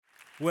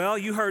Well,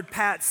 you heard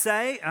Pat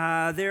say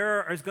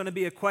there is going to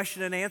be a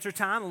question and answer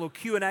time, a little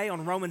Q&A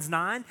on Romans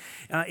 9.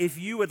 If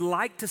you would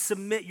like to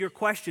submit your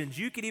questions,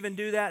 you could even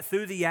do that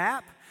through the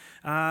app.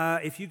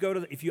 If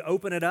you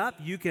open it up,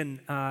 you can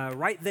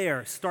right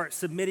there start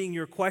submitting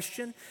your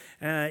question.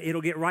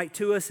 It'll get right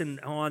to us, and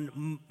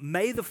on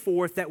May the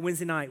 4th, that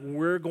Wednesday night,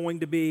 we're going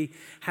to be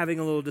having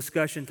a little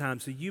discussion time.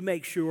 So you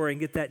make sure and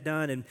get that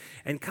done,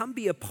 and come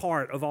be a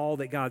part of all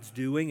that God's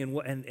doing.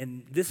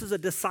 And this is a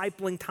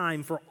discipling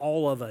time for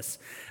all of us.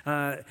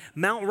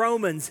 Mount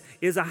Romans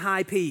is a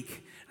high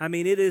peak. I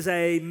mean, it is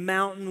a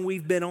mountain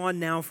we've been on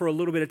now for a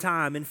little bit of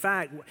time. In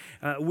fact,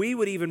 we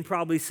would even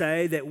probably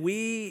say that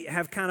we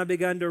have kind of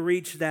begun to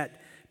reach that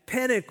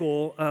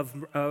pinnacle of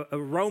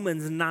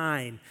Romans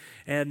 9.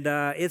 And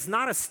it's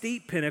not a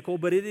steep pinnacle,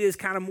 but it is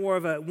kind of more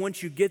of a,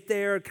 once you get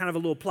there, kind of a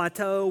little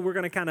plateau. We're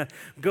going to kind of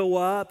go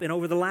up. And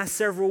over the last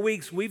several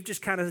weeks, we've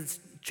just kind of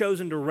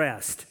chosen to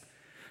rest,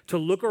 to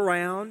look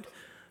around,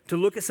 to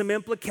look at some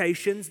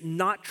implications,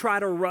 not try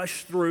to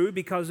rush through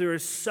because there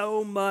is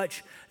so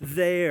much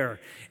there.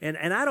 And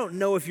I don't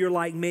know if you're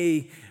like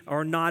me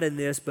or not in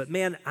this, but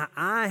man,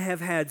 I have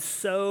had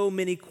so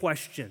many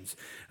questions.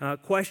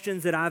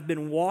 Questions that I've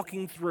been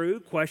walking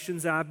through,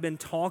 questions that I've been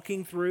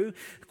talking through,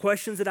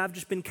 questions that I've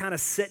just been kind of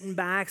sitting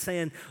back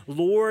saying,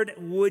 Lord,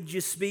 would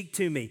you speak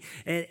to me?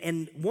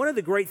 And one of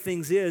the great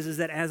things is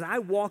that as I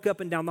walk up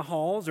and down the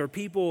halls or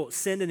people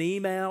send an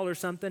email or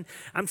something,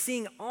 I'm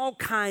seeing all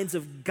kinds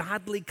of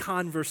godly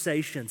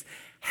conversations,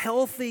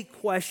 healthy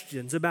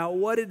questions about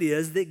what it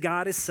is that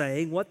God is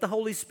saying, what the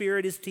Holy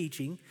Spirit is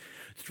teaching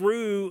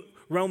through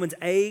Romans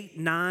 8,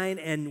 9,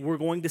 and we're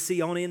going to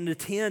see on into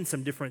 10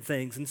 some different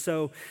things. And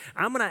so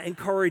I'm going to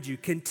encourage you,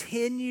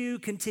 continue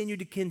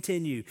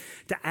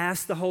to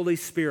ask the Holy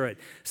Spirit.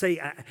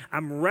 Say,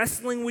 I'm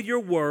wrestling with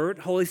your word.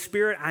 Holy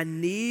Spirit, I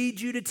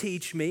need you to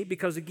teach me,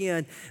 because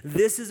again,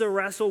 this is a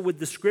wrestle with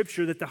the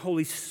scripture that the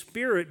Holy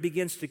Spirit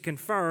begins to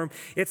confirm.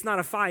 It's not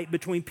a fight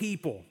between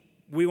people.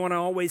 We want to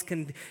always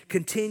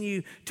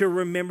continue to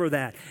remember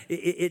that.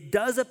 It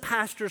does a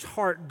pastor's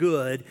heart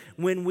good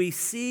when we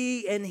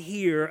see and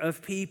hear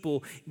of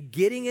people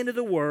getting into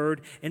the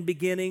Word and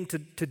beginning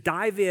to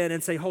dive in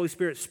and say, Holy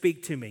Spirit,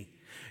 speak to me.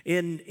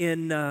 In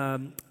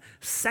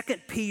 2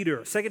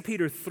 Peter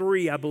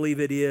 3, I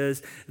believe it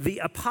is, the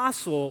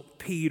Apostle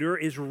Peter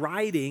is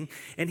writing,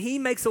 and he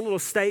makes a little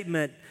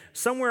statement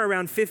somewhere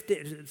around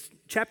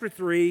chapter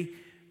 3,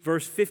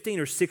 verse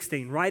 15 or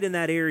 16, right in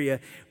that area,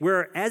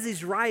 where as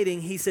he's writing,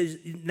 he says,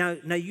 now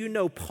you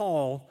know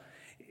Paul,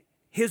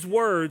 his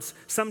words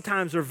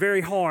sometimes are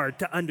very hard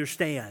to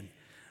understand.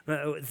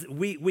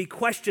 We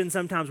question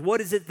sometimes,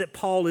 what is it that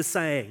Paul is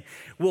saying?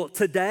 Well,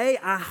 today,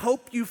 I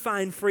hope you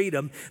find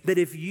freedom that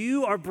if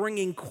you are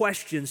bringing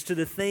questions to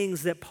the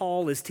things that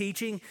Paul is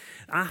teaching,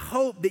 I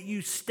hope that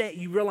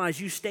you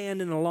realize you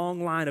stand in a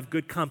long line of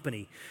good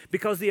company.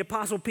 Because the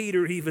Apostle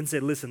Peter even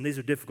said, listen, these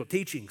are difficult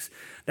teachings.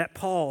 That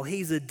Paul,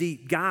 he's a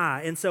deep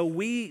guy. And so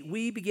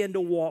we begin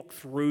to walk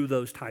through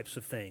those types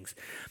of things.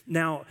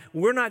 Now,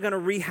 we're not going to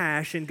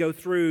rehash and go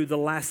through the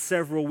last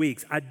several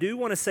weeks. I do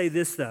want to say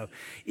this, though.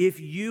 If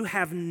you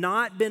have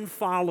not been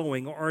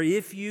following, or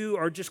if you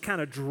are just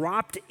kind of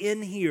dropped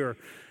in here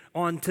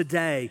on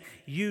today,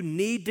 you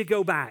need to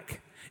go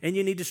back and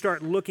you need to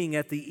start looking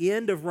at the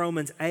end of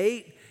Romans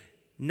 8,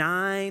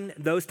 9,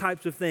 those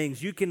types of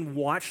things. You can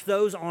watch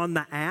those on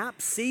the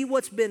app, see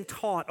what's been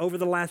taught over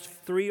the last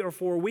 3 or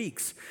 4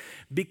 weeks.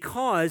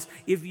 Because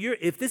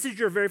if this is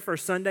your very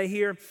first Sunday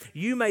here,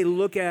 you may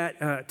look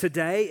at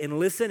today and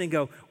listen and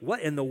go, what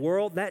in the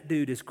world? That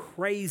dude is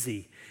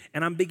crazy.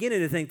 And I'm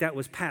beginning to think that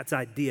was Pat's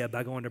idea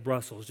by going to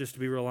Brussels, just to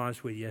be real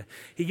honest with you.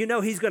 You know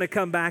he's going to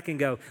come back and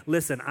go,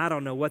 listen, I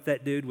don't know what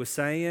that dude was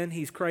saying.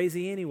 He's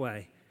crazy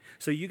anyway.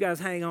 So you guys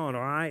hang on,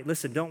 all right?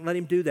 Listen, don't let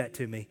him do that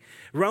to me.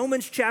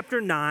 Romans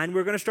chapter 9,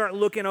 we're going to start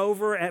looking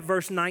over at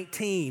verse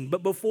 19.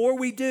 But before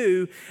we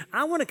do,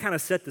 I want to kind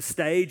of set the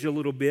stage a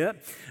little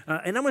bit.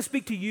 And I'm going to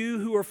speak to you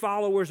who are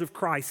followers of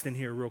Christ in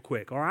here real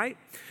quick, all right?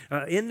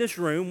 In this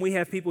room, we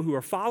have people who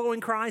are following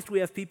Christ. We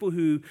have people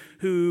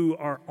who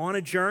are on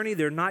a journey.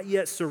 They're not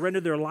yet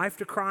surrendered their life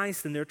to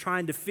Christ, and they're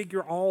trying to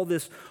figure all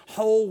this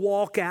whole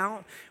walk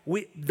out.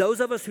 Those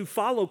of us who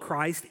follow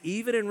Christ,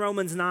 even in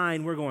Romans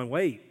 9, we're going,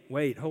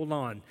 wait, hold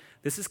on.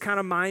 This is kind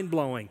of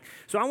mind-blowing.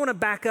 So I want to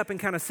back up and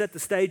kind of set the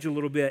stage a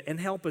little bit and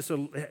help us,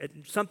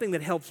 something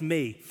that helps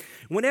me.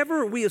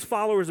 Whenever we as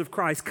followers of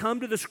Christ come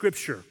to the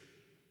Scripture,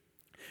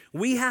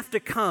 we have to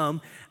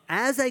come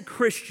as a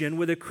Christian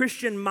with a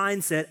Christian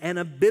mindset and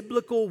a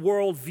biblical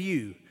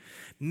worldview,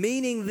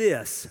 meaning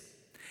this: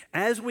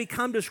 as we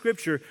come to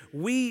Scripture,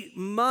 we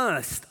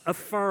must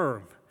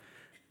affirm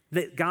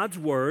that God's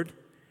Word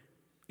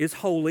is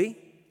holy,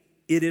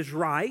 it is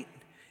right,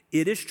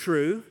 it is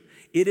true,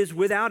 it is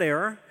without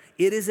error,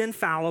 it is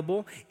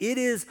infallible, it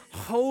is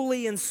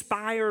wholly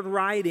inspired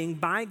writing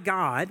by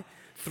God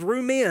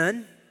through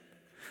men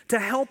to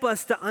help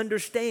us to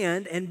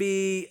understand and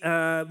be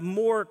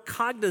more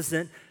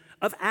cognizant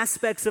of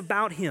aspects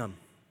about Him.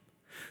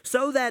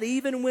 So that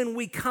even when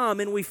we come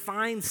and we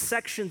find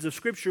sections of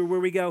Scripture where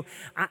we go,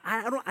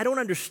 I don't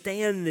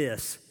understand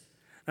this,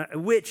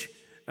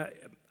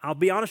 I'll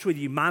be honest with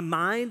you, my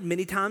mind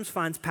many times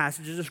finds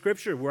passages of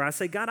Scripture where I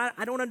say, God,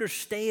 I don't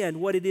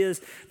understand what it is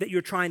that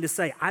you're trying to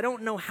say. I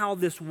don't know how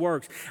this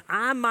works.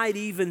 I might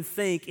even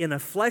think in a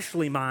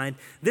fleshly mind,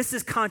 this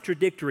is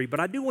contradictory,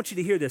 but I do want you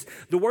to hear this.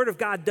 The Word of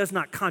God does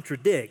not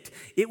contradict.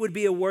 It would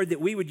be a word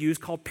that we would use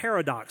called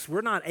paradox.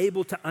 We're not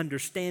able to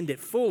understand it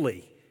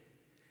fully.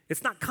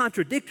 It's not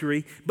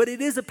contradictory, but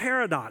it is a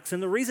paradox.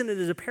 And the reason it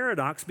is a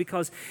paradox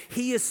because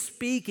he is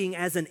speaking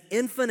as an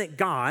infinite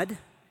God,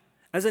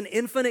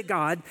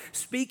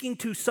 speaking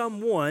to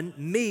someone,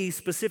 me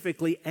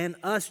specifically, and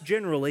us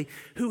generally,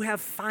 who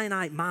have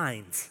finite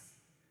minds.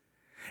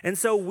 And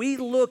so we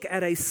look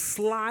at a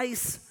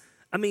slice,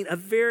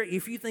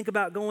 if you think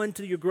about going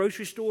to your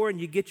grocery store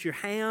and you get your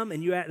ham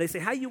and they say,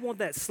 how you want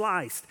that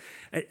sliced?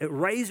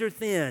 Razor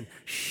thin,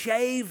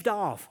 shaved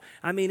off.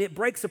 It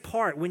breaks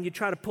apart when you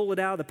try to pull it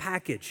out of the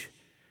package.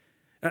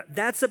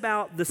 That's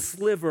about the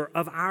sliver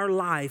of our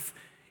life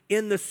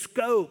in the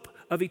scope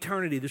of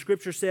eternity. The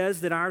Scripture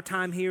says that our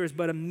time here is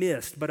but a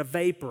mist, but a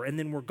vapor, and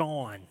then we're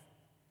gone.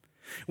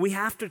 We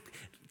have to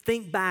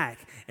think back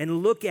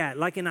and look at,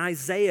 like in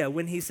Isaiah,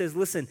 when he says,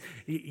 listen,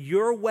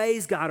 your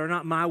ways, God, are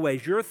not my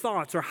ways. Your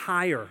thoughts are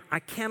higher. I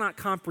cannot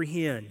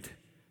comprehend.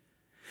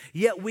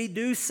 Yet we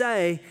do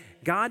say,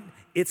 God,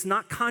 it's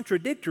not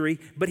contradictory,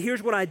 but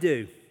here's what I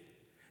do.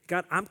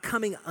 God, I'm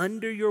coming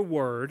under your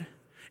word,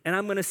 and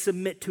I'm going to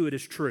submit to it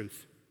as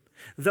truth.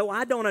 Though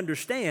I don't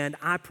understand,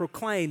 I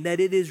proclaim that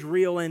it is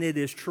real and it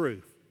is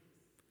true.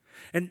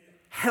 And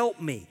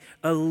help me,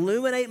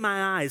 illuminate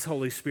my eyes,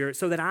 Holy Spirit,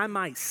 so that I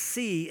might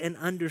see and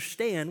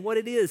understand what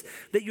it is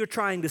that you're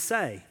trying to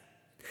say.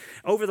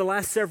 Over the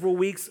last several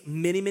weeks,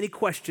 many, many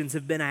questions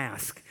have been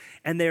asked,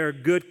 and they are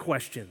good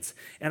questions.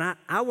 And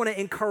I want to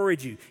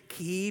encourage you,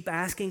 keep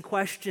asking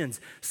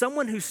questions.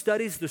 Someone who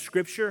studies the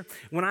Scripture,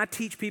 when I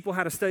teach people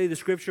how to study the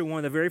Scripture, one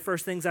of the very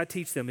first things I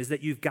teach them is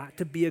that you've got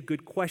to be a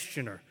good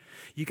questioner.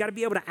 You got to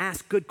be able to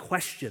ask good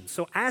questions.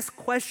 So ask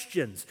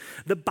questions.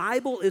 The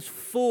Bible is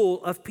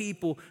full of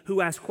people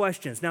who ask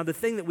questions. Now, the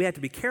thing that we have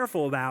to be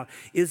careful about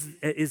is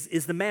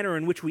the manner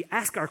in which we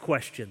ask our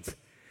questions.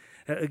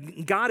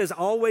 God is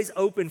always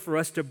open for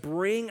us to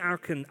bring our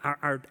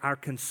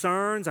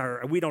concerns,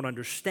 we don't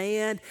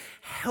understand.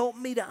 Help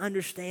me to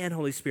understand,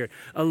 Holy Spirit.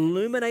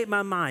 Illuminate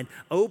my mind.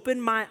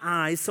 Open my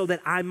eyes so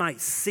that I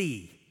might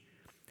see.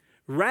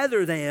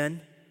 Rather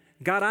than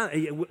God,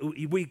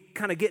 we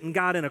kind of getting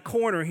God in a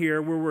corner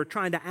here where we're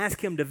trying to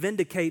ask him to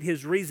vindicate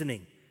his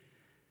reasoning.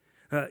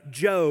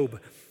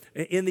 Job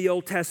in the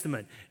Old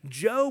Testament.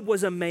 Job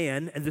was a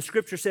man, and the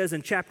Scripture says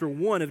in chapter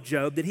 1 of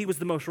Job that he was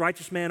the most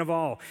righteous man of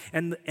all.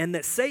 And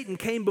that Satan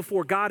came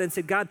before God and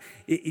said, God,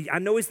 I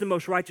know he's the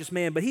most righteous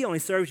man, but he only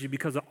serves you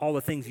because of all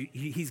the things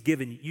you've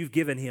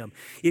given him.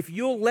 If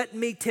you'll let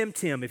me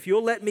tempt him, if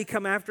you'll let me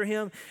come after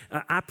him,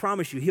 I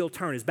promise you he'll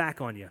turn his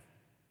back on you.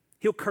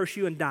 He'll curse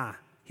you and die.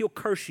 He'll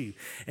curse you.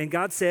 And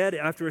God said,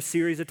 after a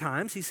series of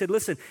times, he said,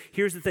 listen,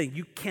 here's the thing.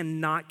 You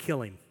cannot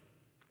kill him.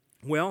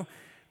 Well,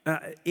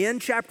 in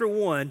chapter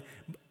 1,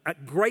 a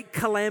great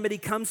calamity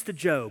comes to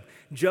Job.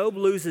 Job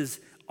loses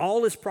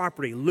all his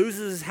property,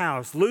 loses his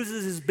house,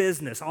 loses his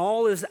business,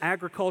 all his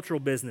agricultural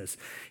business.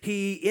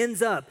 He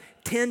ends up,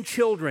 10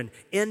 children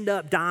end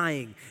up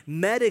dying.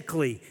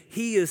 Medically,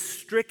 he is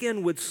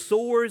stricken with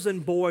sores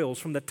and boils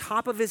from the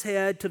top of his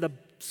head to the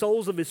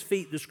soles of his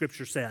feet, the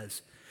Scripture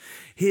says.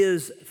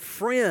 His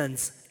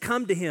friends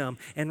come to him,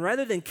 and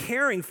rather than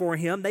caring for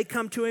him, they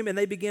come to him and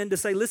they begin to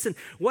say, listen,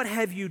 what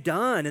have you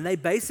done? And they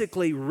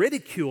basically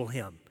ridicule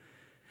him.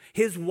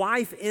 His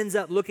wife ends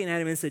up looking at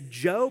him and said,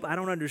 Job, I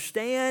don't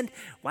understand.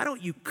 Why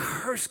don't you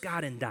curse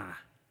God and die?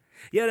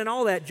 Yet in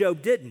all that,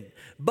 Job didn't.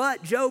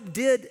 But Job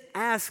did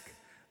ask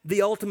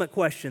the ultimate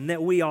question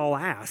that we all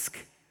ask.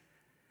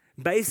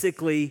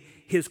 Basically,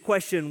 his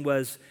question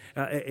was,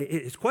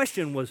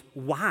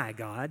 why,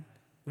 God?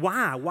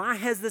 Why? Why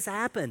has this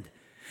happened?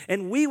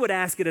 And we would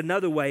ask it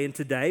another way, and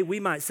today we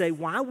might say,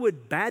 why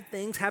would bad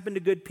things happen to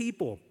good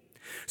people?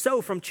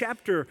 So from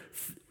chapter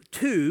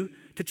 2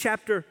 to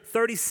chapter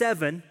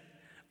 37,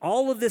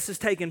 all of this has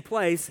taken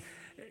place.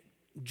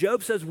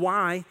 Job says,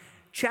 why?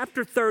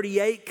 Chapter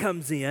 38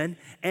 comes in,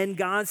 and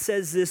God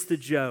says this to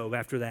Job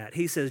after that.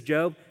 He says,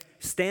 Job,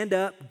 stand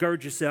up,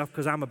 gird yourself,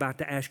 because I'm about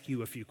to ask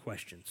you a few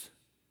questions.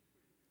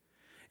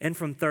 And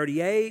from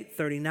 38,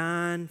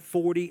 39,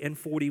 40, and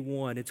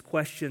 41, it's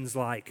questions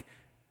like,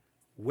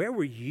 where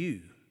were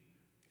you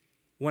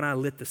when I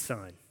lit the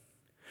sun?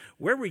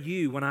 Where were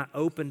you when I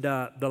opened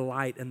up the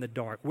light in the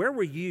dark? Where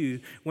were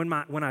you when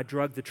I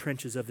drug the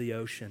trenches of the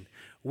ocean?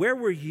 Where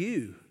were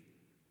you?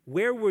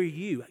 Where were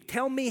you?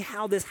 Tell me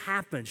how this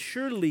happened.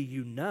 Surely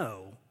you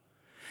know.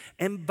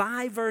 And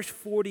by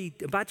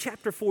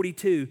chapter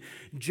 42,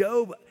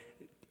 Job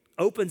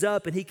opens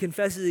up and he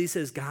confesses, he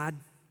says, God,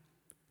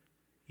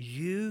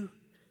 you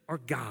are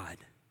God.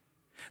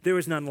 There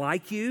is none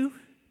like you.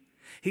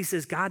 He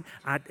says, God,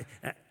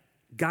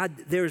 God,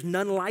 there's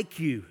none like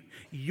you.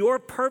 Your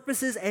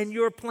purposes and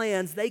your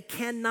plans, they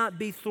cannot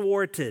be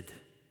thwarted.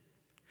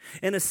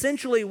 And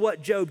essentially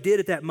what Job did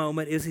at that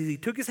moment is he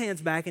took his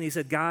hands back and he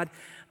said, God,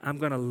 I'm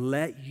going to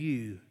let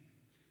you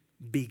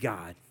be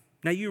God.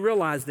 Now you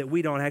realize that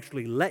we don't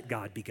actually let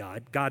God be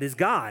God. God is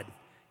God.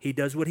 He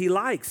does what he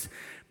likes.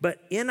 But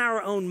in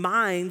our own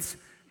minds,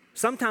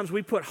 sometimes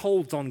we put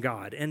holds on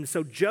God. And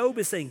so Job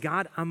is saying,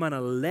 God, I'm going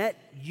to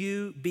let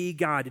you be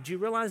God. Did you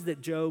realize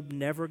that Job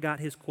never got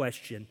his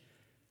question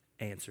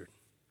answered?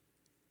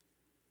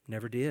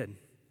 Never did.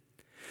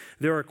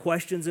 There are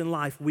questions in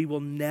life we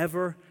will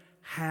never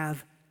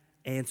have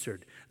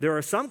answered. There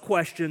are some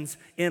questions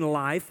in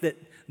life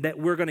that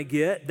we're going to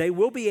get. They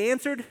will be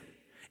answered,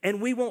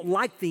 and we won't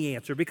like the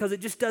answer because it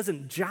just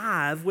doesn't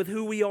jive with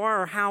who we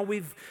are or how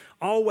we've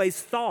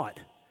always thought.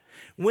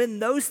 When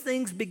those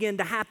things begin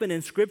to happen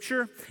in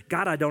Scripture,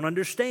 God, I don't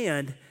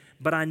understand,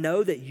 but I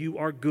know that you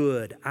are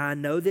good. I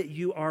know that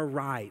you are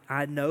right.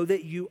 I know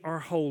that you are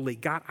holy.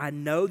 God, I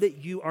know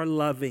that you are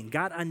loving.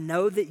 God, I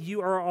know that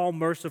you are all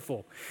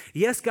merciful.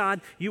 Yes,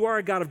 God, you are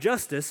a God of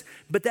justice,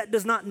 but that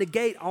does not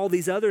negate all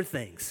these other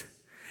things.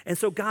 And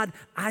so, God,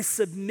 I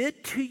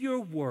submit to your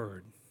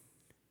word.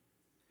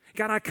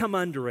 God, I come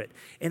under it,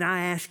 and I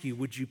ask you,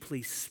 would you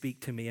please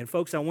speak to me? And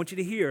folks, I want you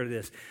to hear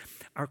this.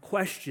 Our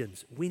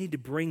questions, we need to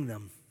bring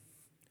them.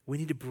 We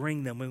need to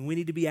bring them, and we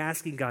need to be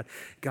asking God,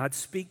 God,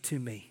 speak to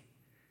me.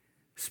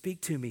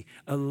 Speak to me.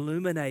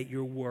 Illuminate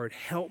your word.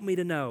 Help me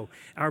to know.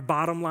 Our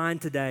bottom line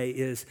today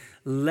is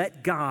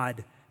let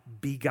God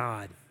be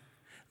God.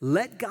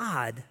 Let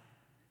God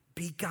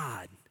be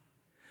God.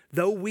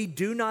 Though we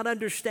do not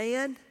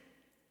understand,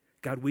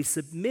 God, we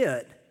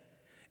submit,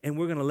 and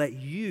we're going to let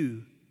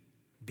you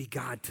be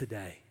God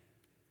today.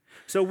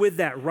 So with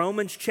that,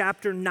 Romans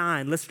chapter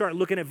 9, let's start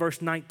looking at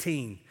verse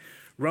 19.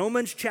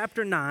 Romans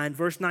chapter 9,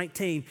 verse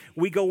 19,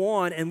 we go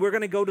on and we're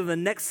going to go to the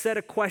next set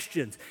of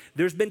questions.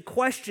 There's been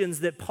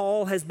questions that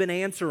Paul has been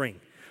answering.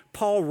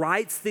 Paul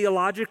writes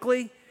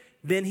theologically,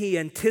 then he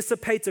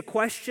anticipates a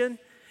question,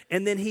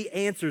 and then he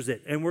answers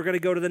it. And we're going to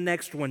go to the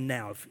next one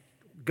now.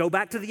 Go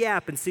back to the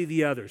app and see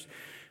the others.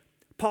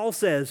 Paul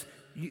says,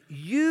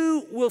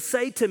 you will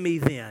say to me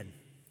then,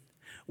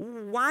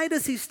 why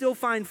does he still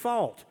find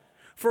fault?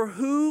 For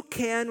who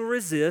can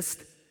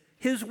resist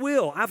his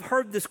will? I've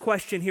heard this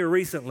question here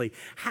recently.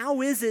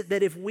 How is it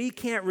that if we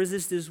can't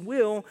resist his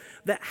will,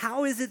 that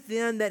how is it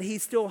then that he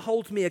still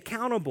holds me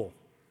accountable?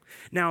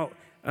 Now,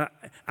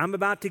 I'm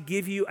about to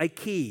give you a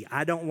key.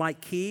 I don't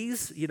like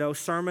keys,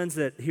 sermons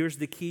that here's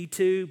the key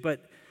to,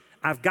 but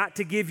I've got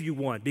to give you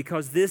one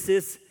because this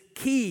is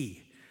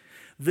key.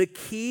 The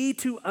key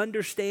to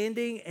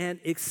understanding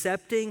and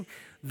accepting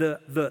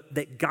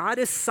that God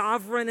is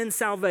sovereign in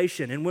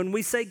salvation. And when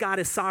we say God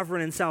is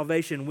sovereign in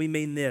salvation, we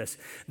mean this,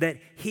 that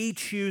he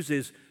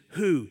chooses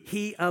who?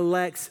 He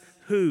elects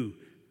who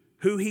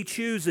he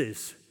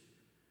chooses.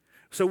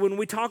 So when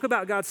we talk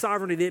about God's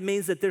sovereignty, it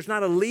means that there's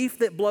not a leaf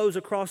that blows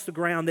across the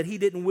ground that he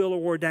didn't will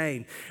or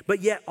ordain.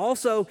 But yet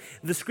also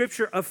the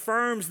scripture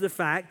affirms the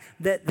fact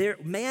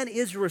that man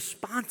is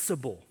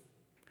responsible.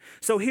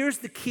 So here's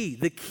the key.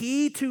 The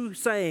key to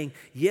saying,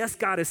 yes,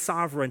 God is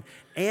sovereign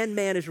and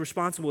man is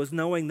responsible is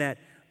knowing that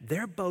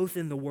they're both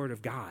in the Word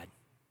of God.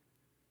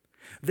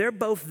 They're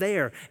both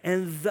there.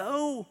 And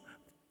though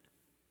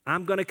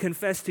I'm going to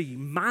confess to you,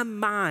 my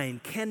mind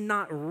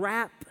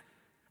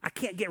I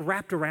can't get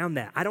wrapped around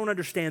that. I don't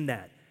understand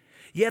that.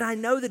 Yet I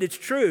know that it's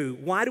true.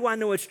 Why do I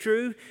know it's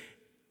true?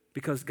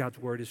 Because God's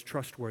Word is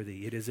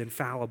trustworthy. It is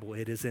infallible.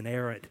 It is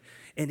inerrant.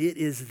 And it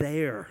is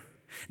there.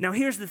 Now,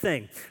 here's the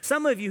thing.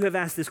 Some of you have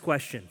asked this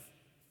question.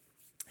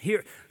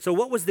 So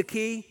what was the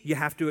key? You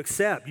have to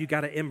accept. You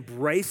got to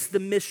embrace the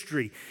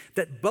mystery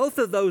that both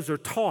of those are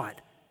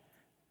taught.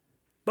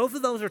 Both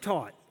of those are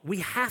taught. We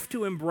have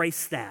to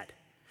embrace that.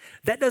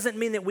 That doesn't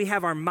mean that we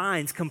have our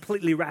minds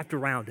completely wrapped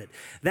around it.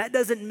 That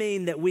doesn't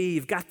mean that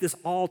we've got this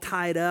all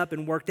tied up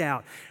and worked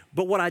out.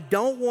 But what I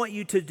don't want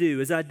you to do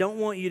is I don't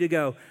want you to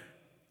go,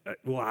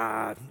 well,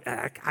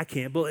 I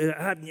can't believe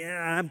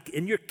it.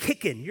 And you're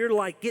kicking. You're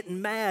like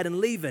getting mad and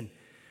leaving.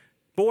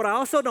 But what I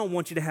also don't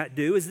want you to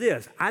do is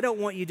this. I don't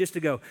want you just to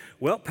go,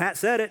 well, Pat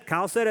said it,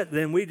 Kyle said it,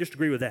 then we just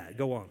agree with that.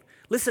 Go on.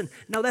 Listen,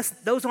 no,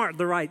 those aren't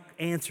the right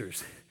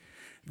answers.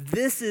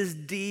 This is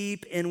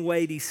deep and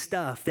weighty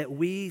stuff that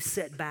we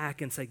sit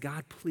back and say,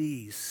 God,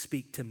 please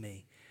speak to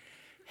me.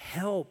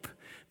 Help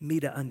me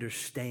to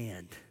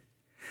understand.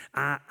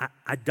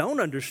 I don't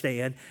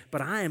understand,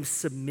 but I am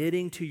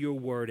submitting to your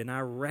word, and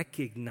I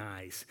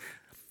recognize.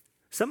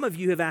 Some of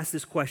you have asked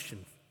this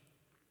question.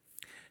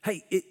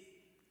 Hey,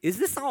 is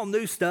this all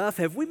new stuff?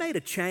 Have we made a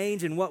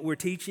change in what we're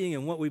teaching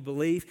and what we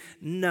believe?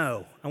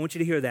 No. I want you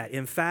to hear that.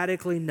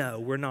 Emphatically, no,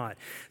 we're not.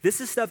 This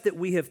is stuff that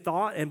we have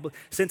thought, and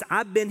since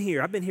I've been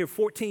here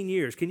 14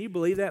 years. Can you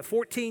believe that?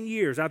 14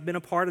 years I've been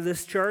a part of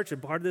this church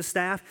and part of this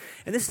staff,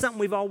 and this is something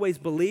we've always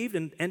believed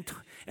and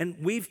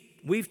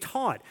we've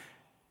taught.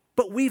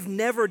 But we've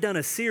never done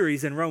a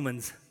series in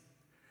Romans.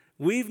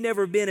 We've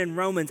never been in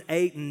Romans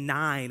 8 and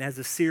 9 as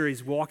a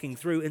series walking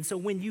through. And so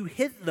when you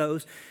hit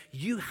those,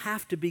 you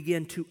have to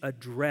begin to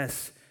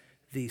address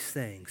these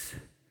things.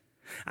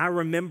 I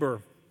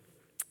remember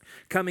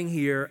coming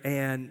here,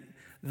 and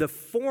the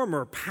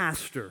former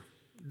pastor,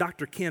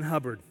 Dr. Ken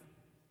Hubbard,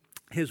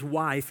 his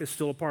wife is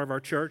still a part of our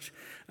church,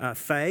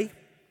 Faye.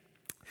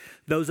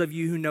 Those of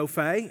you who know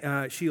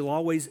Faye, she'll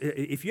always,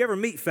 if you ever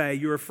meet Faye,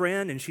 you're a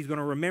friend, and she's going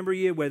to remember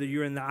you, whether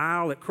you're in the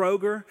aisle at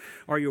Kroger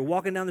or you're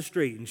walking down the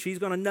street, and she's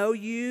going to know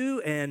you,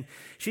 and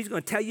she's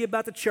going to tell you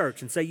about the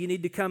church and say you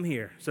need to come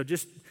here. So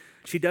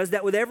she does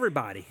that with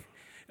everybody.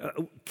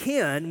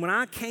 Ken, when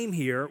I came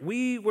here,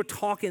 we were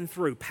talking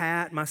through,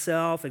 Pat,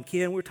 myself, and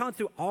Ken, we were talking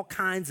through all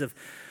kinds of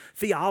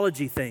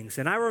theology things.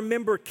 And I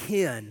remember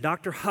Ken,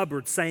 Dr.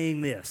 Hubbard,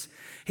 saying this.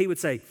 He would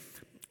say,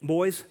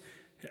 boys,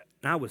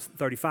 I was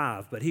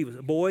 35, but he was,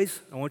 boys,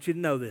 I want you to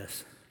know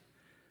this.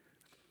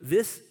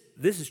 This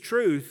is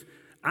truth.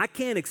 I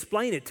can't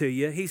explain it to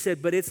you. He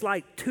said, but it's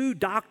like two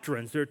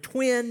doctrines. They're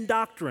twin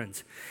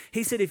doctrines.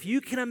 He said, if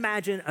you can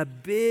imagine a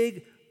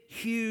big,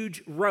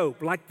 huge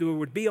rope like there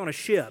would be on a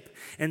ship,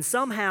 and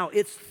somehow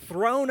it's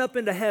thrown up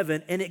into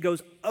heaven and it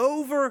goes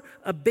over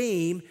a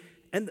beam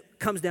and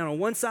comes down on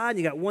one side, and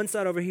you got one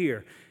side over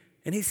here.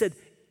 And he said,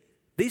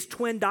 these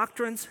twin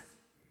doctrines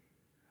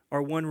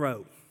are one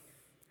rope.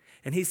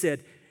 And he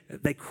said,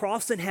 they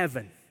cross in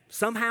heaven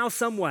somehow,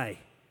 some way.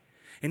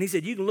 And he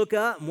said, you can look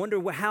up and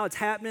wonder how it's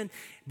happening,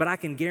 but I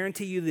can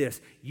guarantee you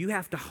this, you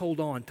have to hold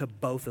on to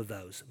both of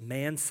those,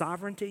 man's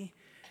sovereignty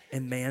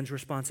and man's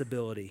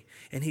responsibility.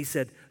 And he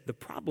said, the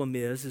problem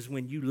is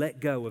when you let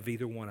go of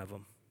either one of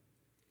them.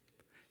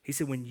 He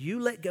said, when you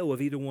let go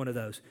of either one of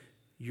those,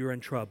 you're in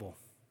trouble.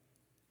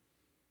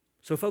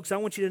 So folks, I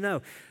want you to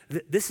know,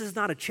 this is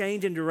not a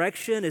change in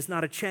direction. It's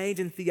not a change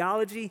in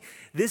theology.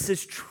 This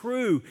is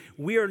true.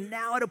 We are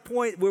now at a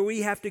point where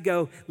we have to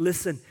go,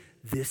 listen,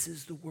 this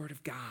is the Word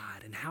of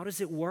God. And how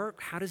does it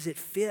work? How does it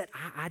fit?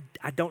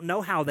 I don't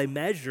know how they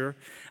measure.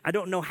 I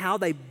don't know how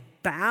they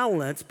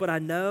balance, but I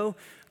know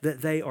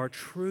that they are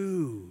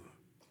true.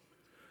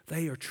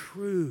 They are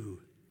true.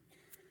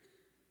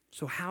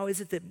 So how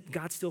is it that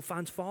God still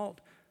finds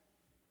fault?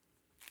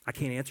 I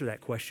can't answer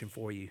that question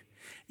for you.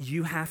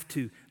 You have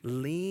to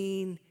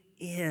lean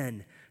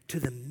in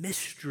to the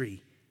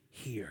mystery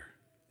here.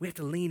 We have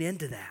to lean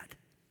into that.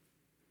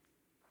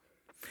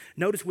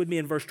 Notice with me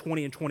in verse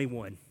 20 and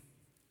 21.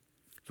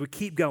 So we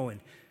keep going.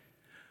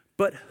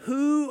 But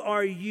who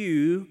are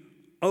you,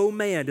 O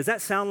man? Does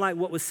that sound like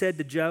what was said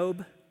to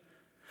Job?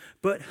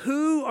 But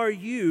who are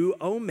you,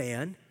 O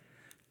man,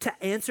 to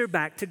answer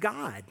back to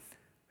God?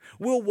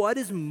 Will what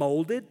is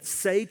molded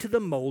say to the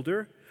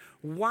molder,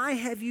 why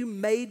have you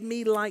made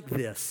me like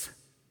this?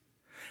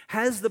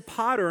 Has the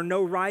potter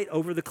no right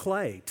over the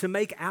clay to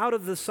make out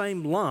of the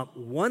same lump,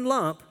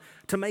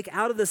 to make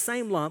out of the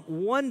same lump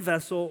one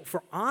vessel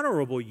for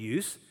honorable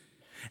use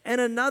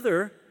and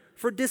another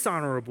for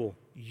dishonorable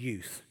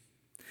use?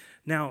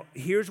 Now,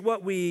 here's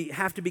what we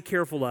have to be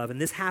careful of,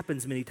 and this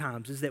happens many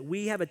times, is that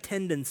we have a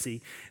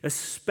tendency,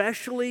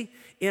 especially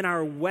in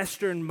our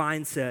Western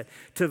mindset,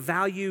 to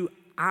value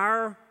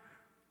our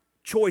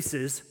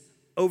choices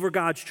over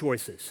God's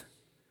choices.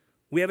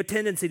 We have a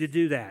tendency to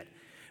do that.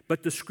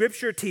 But the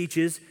Scripture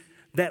teaches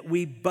that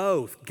we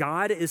both,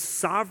 God is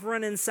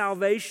sovereign in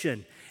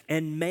salvation,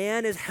 and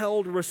man is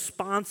held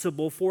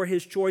responsible for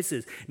his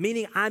choices,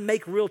 meaning I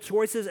make real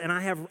choices and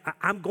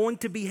I'm going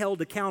to be held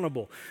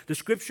accountable. The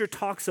Scripture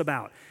talks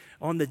about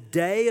on the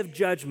day of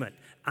judgment,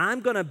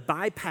 I'm going to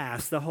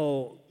bypass the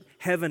whole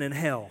heaven and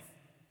hell.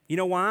 You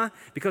know why?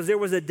 Because there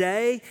was a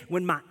day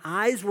when my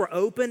eyes were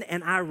open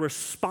and I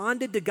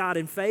responded to God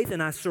in faith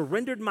and I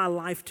surrendered my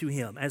life to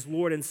Him as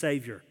Lord and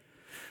Savior.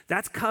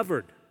 That's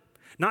covered.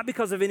 Not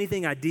because of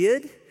anything I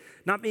did,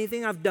 not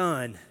anything I've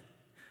done.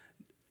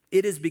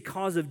 It is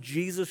because of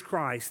Jesus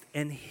Christ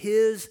and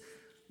His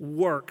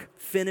work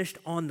finished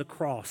on the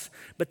cross.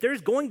 But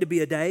there's going to be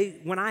a day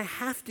when I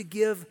have to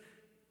give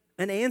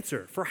an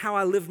answer for how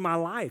I lived my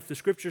life. The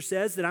Scripture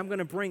says that I'm going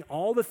to bring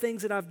all the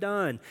things that I've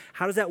done.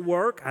 How does that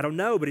work? I don't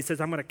know, but He says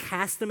I'm going to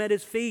cast them at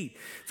His feet.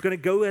 It's going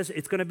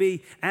to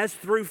be as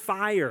through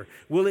fire.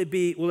 Will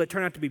it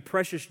turn out to be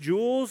precious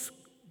jewels,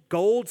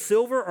 gold,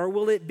 silver, or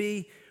will it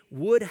be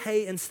wood,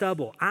 hay, and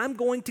stubble? I'm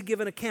going to give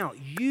an account.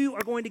 You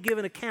are going to give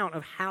an account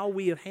of how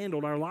we have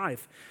handled our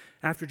life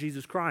after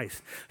Jesus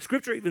Christ.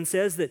 Scripture even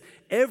says that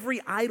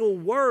every idle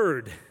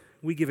word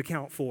we give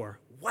account for.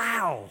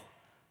 Wow.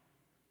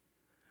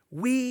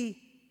 We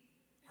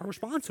are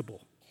responsible.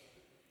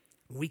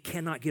 We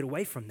cannot get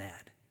away from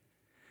that.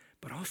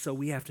 But also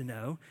we have to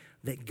know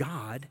that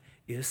God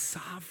is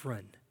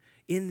sovereign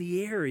in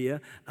the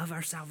area of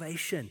our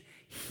salvation.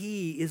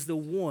 He is the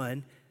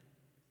one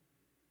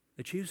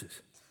that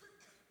chooses.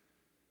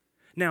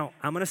 Now,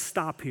 I'm going to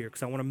stop here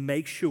because I want to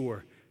make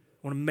sure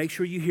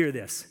you hear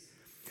this.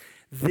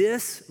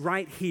 This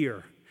right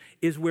here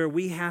is where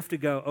we have to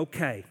go,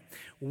 okay,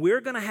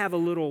 we're going to have a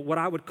little, what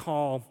I would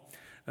call,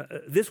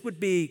 this would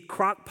be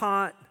crock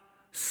pot,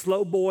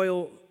 slow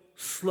boil,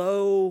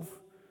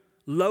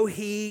 low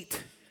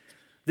heat.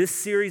 this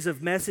series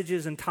of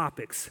messages and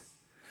topics.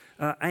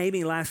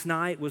 Amy last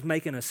night was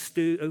making a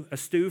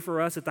stew for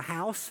us at the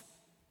house.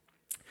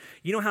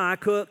 You know how I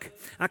cook?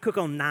 I cook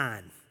on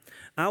 9.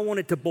 I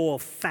want it to boil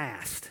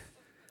fast.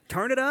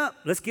 Turn it up.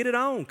 Let's get it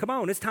on. Come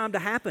on, it's time to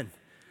happen.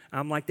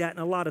 I'm like that in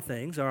a lot of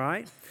things, all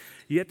right?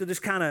 You have to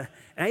just kind of,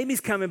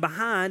 Amy's coming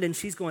behind and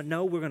she's going,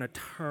 no, we're going to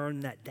turn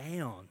that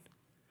down.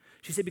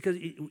 She said, because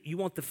you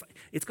want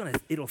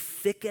it'll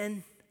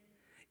thicken.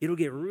 It'll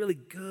get really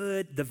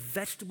good. The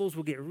vegetables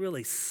will get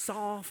really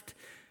soft.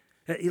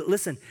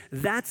 Listen,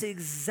 that's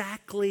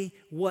exactly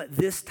what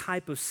this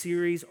type of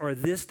series or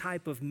this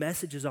type of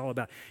message is all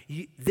about.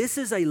 This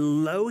is a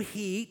low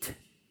heat,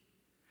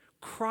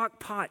 crock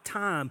pot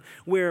time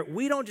where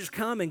we don't just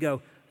come and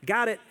go,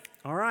 got it,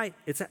 all right.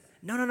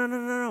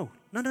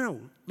 No.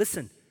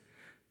 Listen,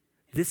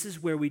 this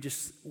is where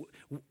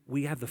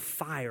we have the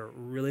fire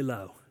really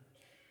low.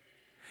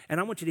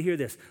 And I want you to hear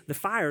this. The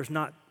fire is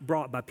not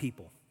brought by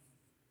people.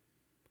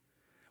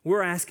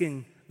 We're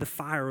asking the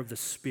fire of the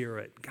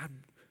Spirit. God,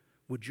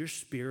 would your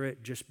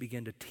Spirit just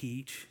begin to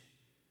teach?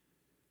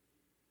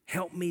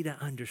 Help me to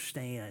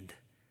understand.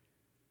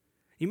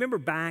 You remember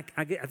back,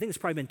 I think it's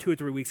probably been 2 or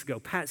 3 weeks ago,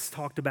 Pat's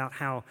talked about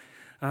how,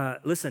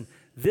 listen,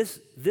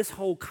 this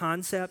whole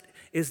concept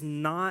is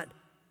not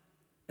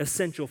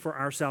essential for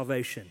our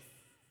salvation.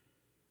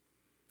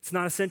 It's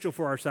not essential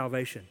for our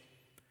salvation.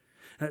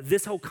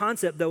 This whole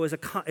concept, though,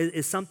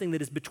 is something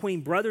that is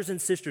between brothers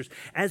and sisters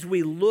as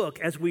we look,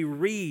 as we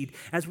read,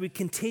 as we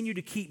continue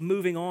to keep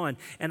moving on.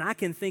 And I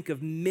can think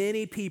of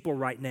many people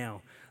right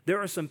now. There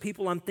are some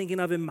people I'm thinking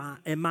of in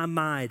my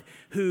mind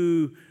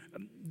who,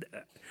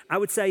 I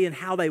would say in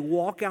how they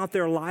walk out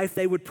their life,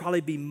 they would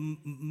probably be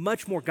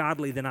much more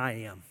godly than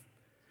I am.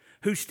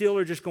 Who still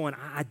are just going,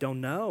 I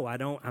don't know,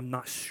 I'm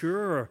not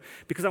sure.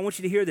 Because I want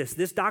you to hear this.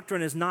 This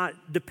doctrine is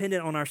not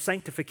dependent on our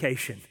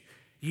sanctification.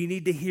 You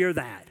need to hear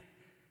that.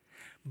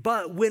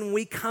 But when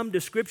we come to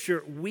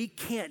Scripture, we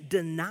can't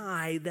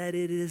deny that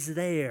it is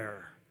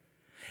there.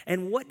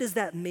 And what does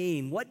that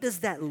mean? What does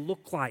that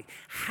look like?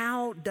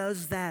 How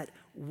does that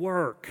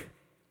work?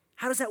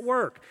 How does that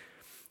work?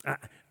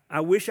 I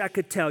wish I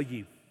could tell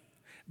you.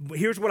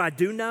 Here's what I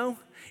do know,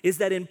 is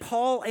that in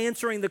Paul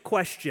answering the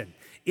question,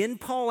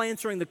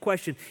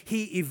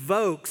 he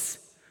evokes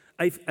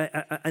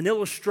an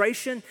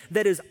illustration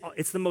that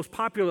it's the most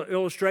popular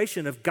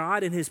illustration of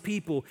God and his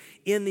people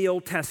in the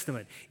Old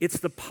Testament. It's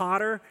the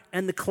potter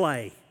and the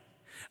clay.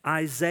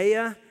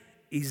 Isaiah,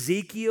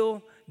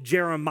 Ezekiel,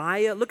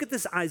 Jeremiah. Look at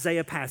this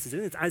Isaiah passage. I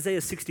think it's Isaiah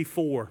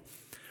 64.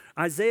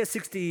 Isaiah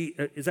 60,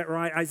 is that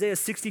right? Isaiah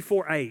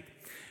 64:8.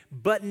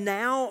 But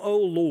now, O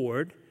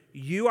Lord,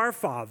 you are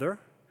Father,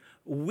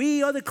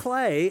 we are the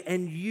clay,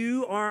 and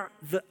you are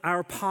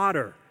our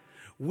potter.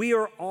 We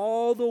are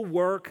all the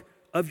work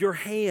of your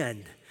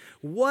hand.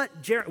 What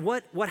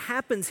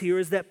happens here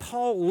is that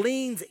Paul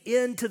leans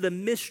into the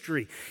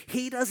mystery.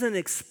 He doesn't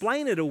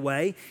explain it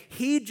away.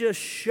 He just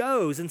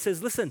shows and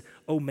says, listen,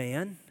 oh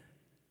man,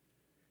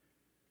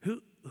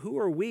 who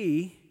are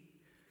we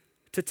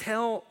to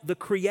tell the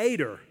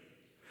Creator,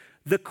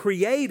 the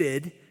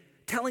created,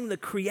 telling the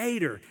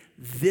Creator,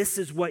 this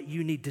is what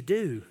you need to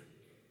do?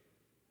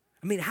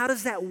 I mean, how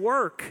does that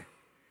work?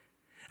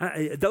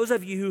 Those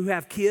of you who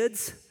have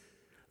kids,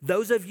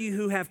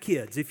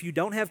 if you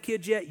don't have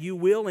kids yet, you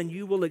will, and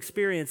you will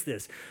experience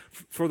this.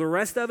 For the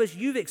rest of us,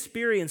 you've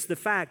experienced the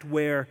fact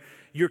where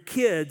your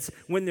kids,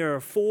 when they're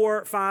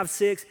 4, 5,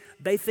 6,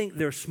 they think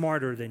they're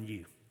smarter than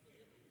you.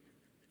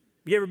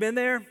 You ever been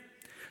there?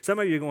 Some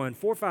of you are going,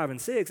 4, 5, and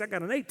 6, I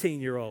got an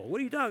 18-year-old. What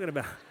are you talking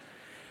about?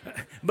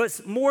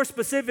 But more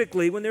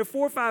specifically, when they're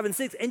 4, 5, and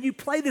 6, and you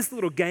play this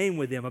little game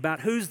with them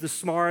about who's the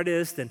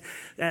smartest, and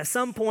at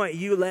some point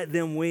you let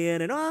them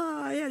win, and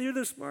yeah, you're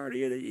the smarter,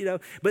 you know.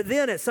 But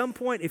then at some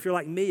point, if you're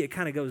like me, it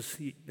kind of goes,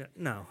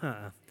 no,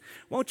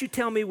 Won't you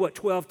tell me what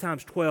 12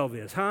 times 12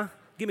 is, huh?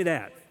 Give me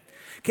that.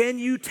 Can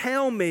you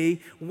tell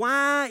me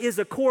why is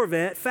a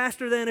Corvette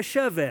faster than a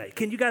Chevette?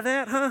 Can you got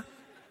that, huh?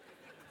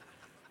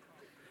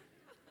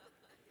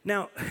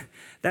 Now,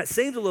 that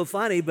seems a little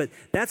funny, but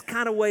that's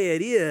kind of the way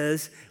it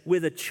is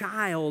with a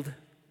child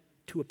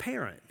to a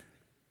parent.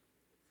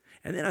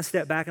 And then I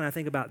step back and I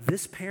think about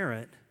this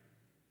parent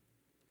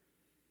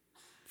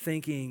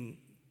thinking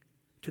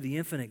to the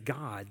infinite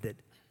God that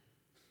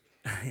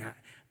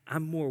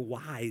I'm more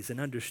wise and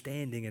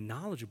understanding and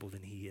knowledgeable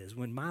than he is.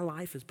 When my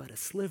life is but a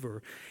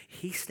sliver,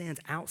 he stands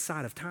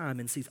outside of time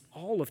and sees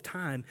all of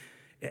time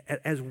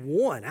as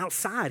one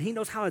outside. He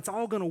knows how it's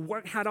all going to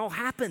work, how it all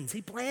happens.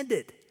 He planned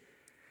it.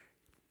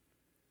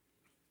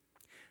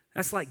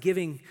 That's like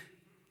giving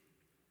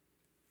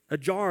a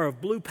jar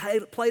of blue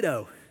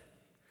Play-Doh.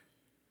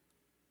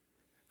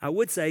 I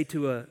would say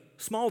to a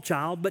small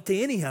child, but to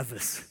any of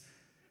us.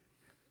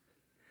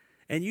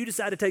 And you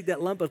decide to take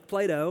that lump of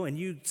Play-Doh and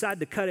you decide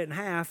to cut it in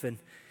half, and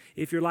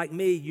if you're like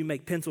me, you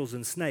make pencils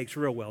and snakes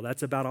real well.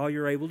 That's about all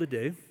you're able to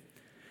do.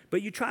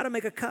 But you try to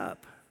make a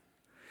cup.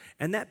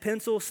 And that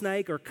pencil,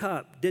 snake, or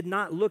cup did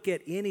not look at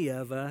any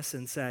of us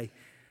and say,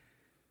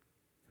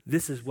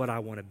 this is what I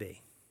want to be.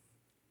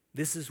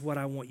 This is what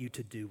I want you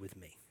to do with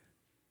me.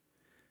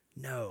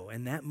 No,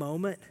 in that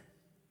moment,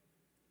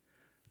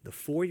 the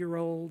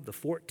 4-year-old, the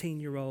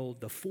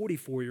 14-year-old, the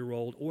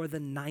 44-year-old, or the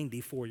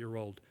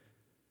 94-year-old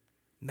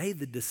made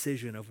the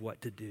decision of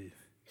what to do.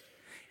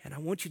 And I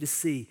want you to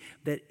see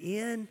that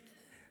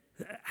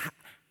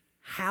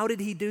how did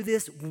he do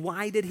this?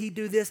 Why did he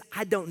do this?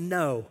 I don't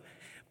know.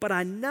 But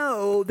I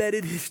know that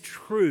it is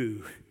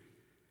true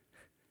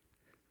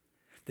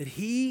that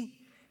he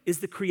is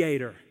the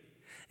creator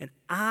and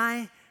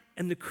I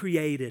am the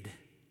created.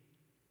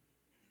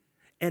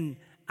 And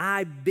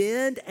I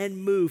bend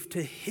and move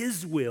to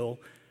his will,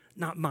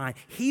 not mine.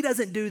 He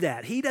doesn't do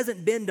that. He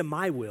doesn't bend to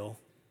my will.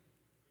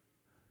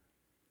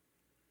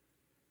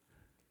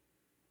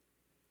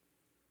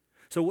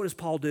 So what does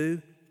Paul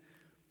do?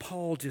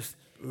 Paul just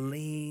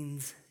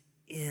leans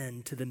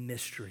into the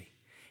mystery.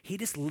 He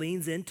just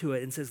leans into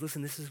it and says,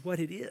 listen, this is what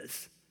it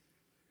is.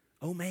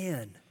 Oh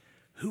man,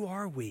 who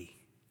are we?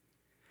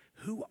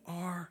 Who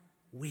are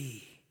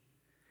we?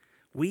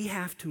 We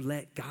have to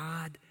let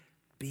God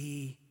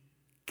be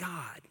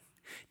God.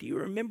 Do you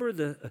remember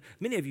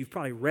many of you have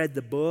probably read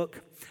the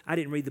book. I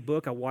didn't read the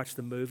book, I watched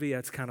the movie.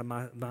 That's kind of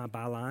my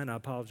byline, I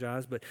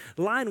apologize. But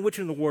The Lion, Witch,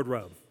 and the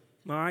Wardrobe.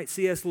 All right,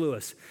 C.S.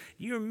 Lewis.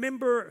 You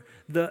remember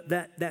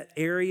that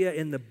area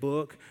in the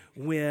book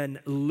when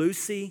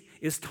Lucy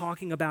is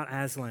talking about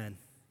Aslan,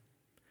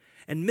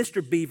 and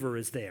Mr. Beaver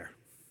is there,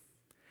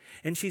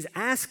 and she's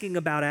asking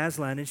about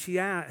Aslan, and she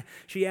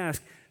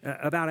asked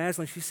about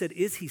Aslan. She said,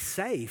 "Is he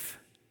safe?"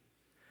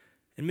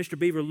 And Mr.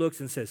 Beaver looks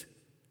and says,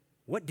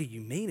 "What do you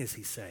mean? Is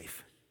he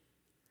safe?"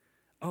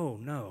 "Oh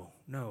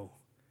no,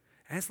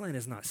 Aslan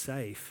is not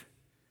safe,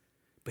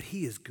 but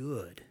he is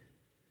good.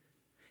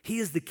 He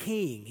is the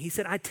king." He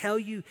said, "I tell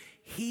you,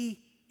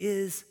 he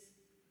is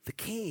the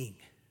king."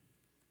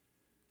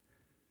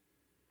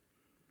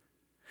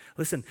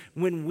 Listen,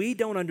 when we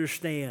don't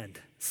understand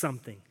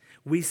something,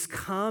 we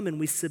come and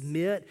we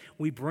submit,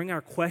 we bring our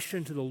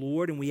question to the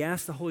Lord, and we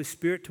ask the Holy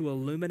Spirit to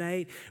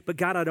illuminate. But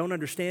God, I don't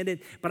understand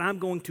it, but I'm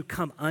going to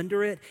come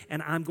under it,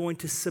 and I'm going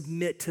to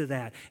submit to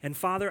that. And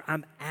Father,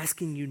 I'm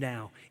asking you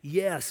now,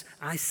 yes,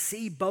 I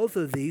see both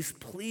of these.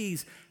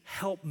 Please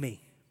help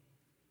me.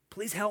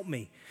 Please help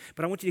me.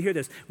 But I want you to hear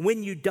this.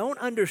 When you don't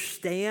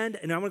understand,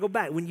 and I'm going to go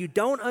back, when you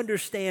don't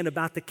understand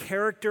about the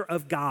character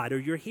of God, or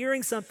you're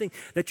hearing something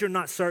that you're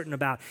not certain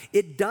about,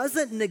 it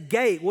doesn't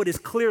negate what is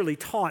clearly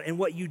taught and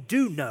what you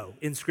do know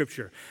in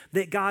Scripture,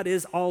 that God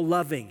is all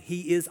loving.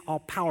 He is all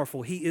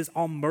powerful. He is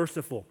all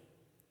merciful.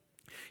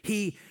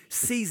 He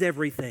sees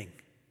everything.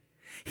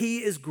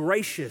 He is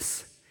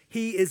gracious.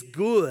 He is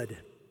good.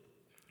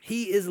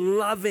 He is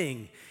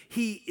loving.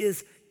 He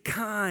is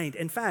kind.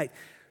 In fact,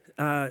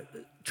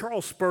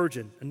 Charles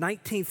Spurgeon, a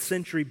 19th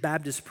century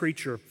Baptist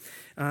preacher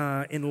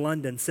in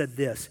London, said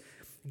this: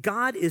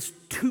 "God is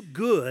too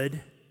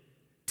good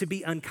to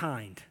be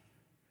unkind.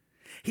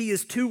 He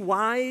is too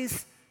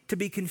wise to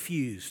be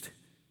confused.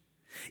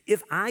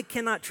 If I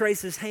cannot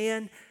trace his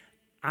hand,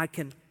 I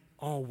can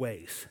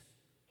always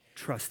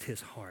trust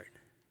his heart."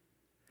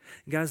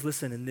 Guys,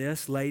 listen, in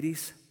this,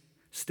 ladies,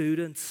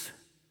 students,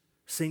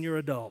 senior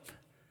adult,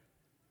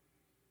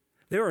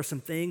 there are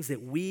some things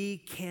that we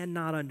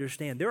cannot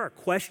understand. There are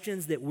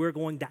questions that we're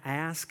going to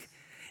ask,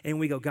 and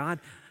we go,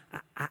 "God,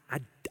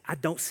 I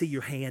don't see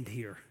your hand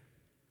here."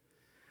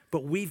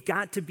 But we've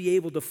got to be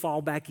able to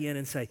fall back in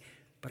and say,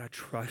 "But I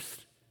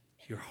trust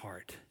your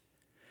heart,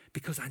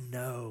 because I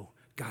know,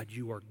 God,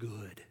 you are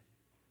good.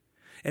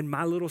 And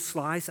my little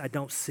slice, I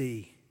don't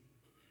see.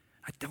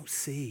 I don't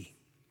see.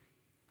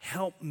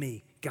 Help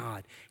me,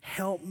 God.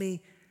 Help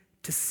me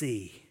to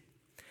see."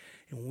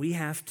 And we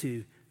have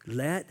to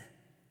let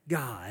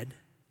God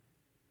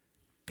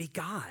be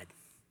God.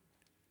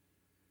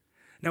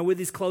 Now, with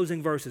these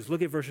closing verses,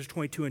 look at verses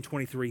 22 and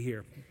 23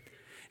 here.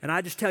 And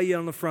I just tell you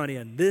on the front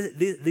end,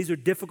 these are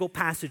difficult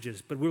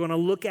passages, but we're going to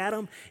look at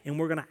them and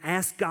we're going to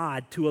ask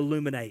God to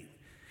illuminate.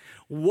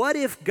 What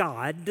if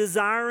God,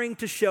 desiring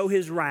to show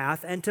his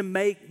wrath and to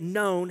make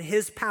known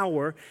his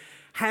power,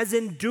 has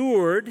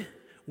endured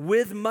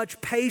with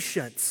much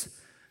patience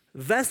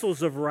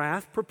vessels of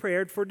wrath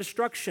prepared for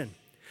destruction,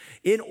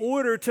 in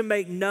order to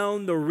make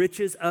known the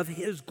riches of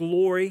his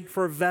glory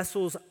for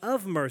vessels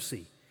of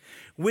mercy,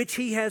 which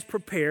he has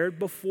prepared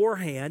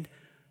beforehand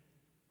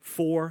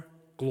for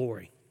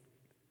glory?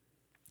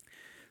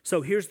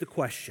 So here's the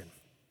question.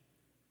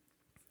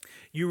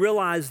 You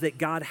realize that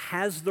God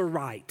has the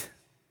right,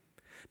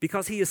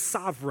 because he is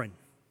sovereign.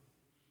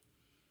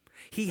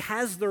 He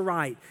has the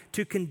right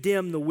to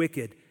condemn the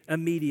wicked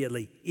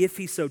immediately if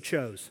he so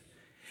chose.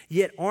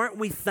 Yet aren't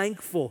we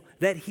thankful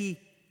that he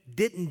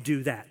didn't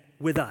do that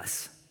with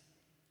us?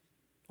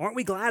 Aren't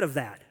we glad of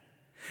that?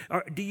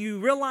 Do you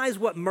realize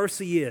what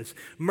mercy is?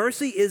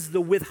 Mercy is the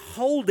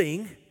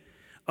withholding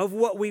of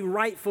what we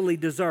rightfully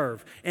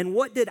deserve. And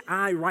what did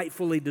I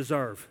rightfully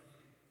deserve?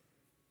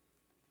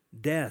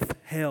 Death,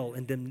 hell,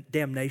 and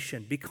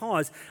damnation,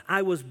 because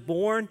I was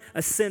born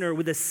a sinner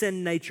with a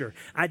sin nature.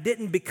 I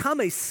didn't become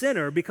a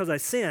sinner because I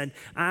sinned.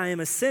 I am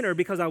a sinner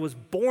because I was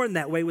born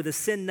that way with a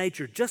sin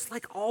nature, just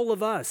like all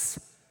of us.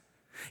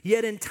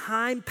 Yet in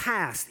time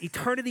past,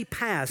 eternity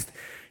past,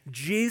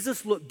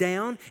 Jesus looked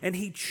down and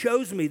he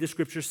chose me, the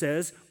scripture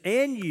says,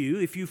 and you,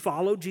 if you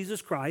follow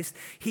Jesus Christ,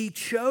 he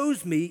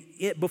chose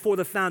me before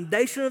the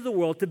foundation of the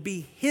world to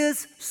be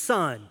his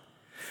son.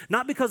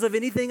 Not because of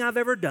anything I've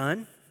ever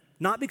done,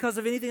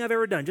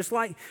 just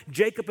like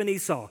Jacob and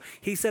Esau.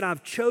 He said,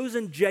 I've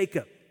chosen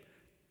Jacob.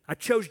 I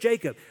chose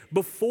Jacob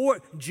before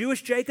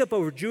Jewish Jacob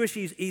over Jewish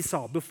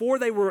Esau. Before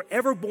they were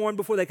ever born,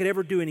 before they could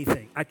ever do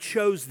anything, I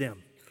chose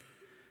them.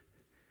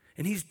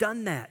 And he's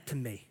done that to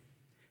me.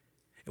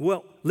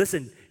 Well,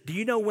 listen, do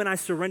you know when I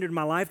surrendered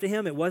my life to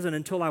him? It wasn't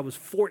until I was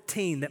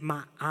 14 that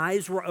my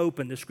eyes were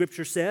open. The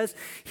scripture says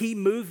he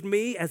moved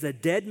me as a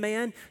dead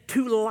man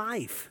to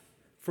life.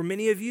 For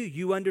many of you,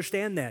 you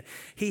understand that.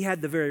 He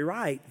had the very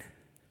right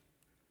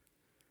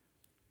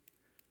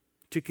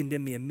to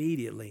condemn me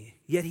immediately,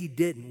 yet he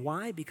didn't.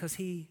 Why? Because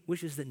he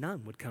wishes that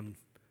none would come,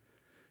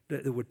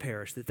 that would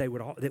perish,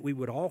 that we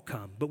would all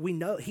come. But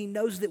he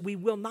knows that we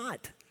will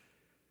not.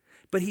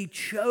 But he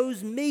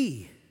chose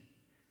me.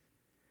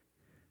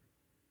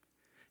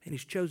 And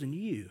he's chosen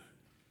you.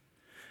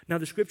 Now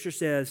the scripture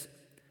says,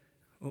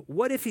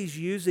 what if he's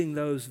using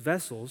those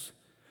vessels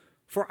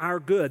for our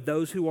good,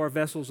 those who are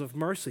vessels of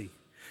mercy?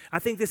 I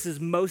think this is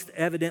most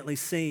evidently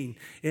seen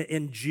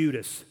in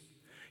Judas.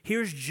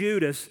 Here's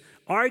Judas,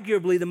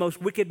 arguably the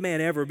most wicked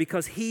man ever,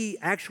 because he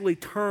actually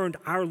turned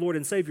our Lord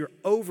and Savior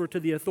over to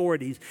the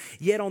authorities.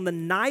 Yet on the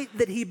night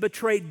that he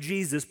betrayed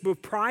Jesus,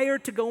 but prior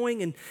to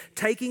going and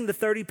taking the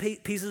 30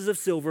 pieces of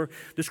silver,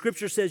 the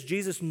scripture says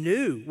Jesus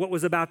knew what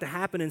was about to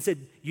happen and said,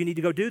 you need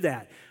to go do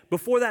that.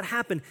 Before that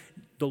happened,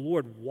 the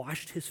Lord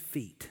washed his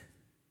feet.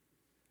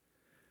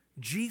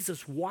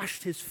 Jesus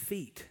washed his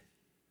feet.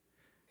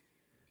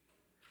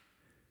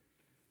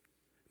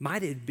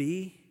 Might it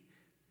be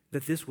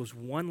that this was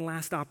one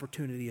last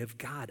opportunity of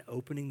God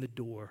opening the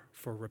door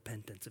for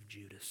repentance of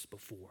Judas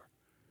before?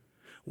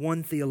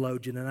 One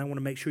theologian, and I want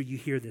to make sure you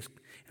hear this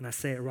and I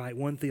say it right,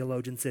 one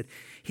theologian said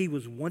he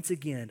was once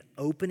again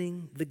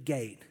opening the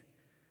gate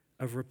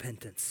of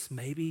repentance.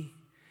 Maybe,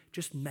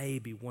 just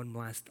maybe, one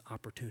last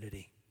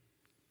opportunity.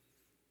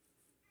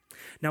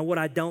 Now, what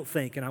I don't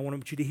think, and I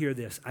want you to hear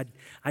this,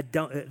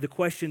 the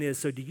question is,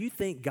 so do you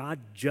think God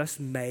just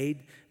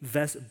made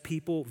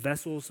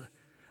vessels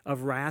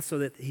of wrath so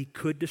that he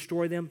could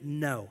destroy them?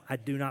 No, I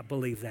do not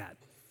believe that.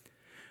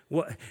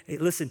 Well,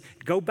 listen,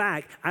 go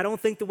back. I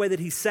don't think the way that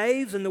he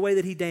saves and the way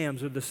that he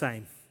damns are the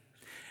same.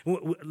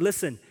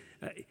 Listen,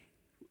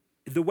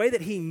 the way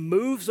that he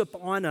moves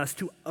upon us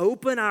to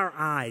open our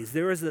eyes,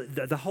 there is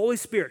the Holy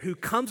Spirit who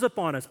comes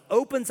upon us,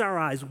 opens our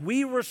eyes.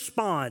 We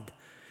respond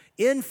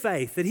in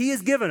faith that he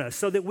has given us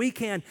so that we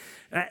can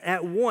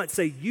at once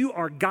say, you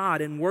are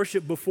God, and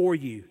worship before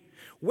you.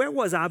 Where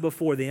was I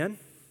before then?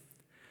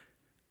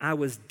 I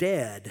was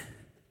dead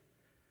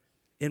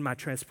in my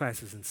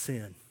trespasses and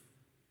sin.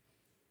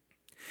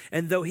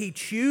 And though he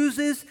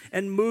chooses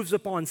and moves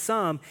upon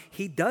some,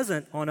 he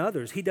doesn't on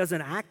others. He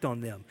doesn't act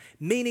on them.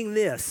 Meaning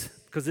this,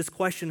 because this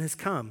question has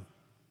come.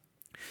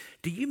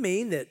 Does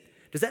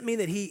that mean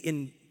that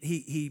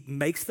he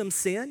makes them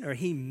sin, or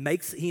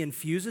he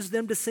infuses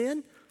them to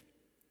sin?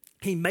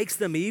 He makes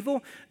them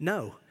evil?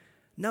 No,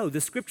 the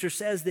scripture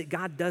says that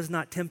God does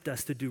not tempt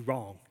us to do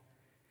wrong.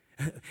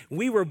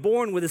 We were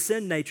born with a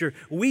sin nature.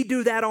 We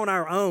do that on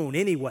our own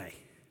anyway.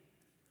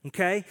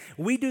 Okay?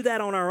 We do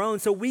that on our own,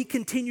 so we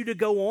continue to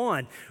go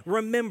on.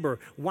 Remember,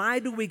 why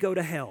do we go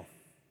to hell?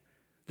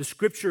 The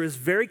scripture is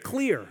very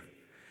clear.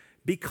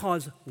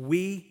 Because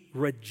we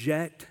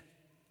reject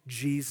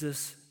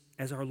Jesus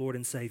as our Lord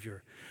and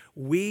Savior.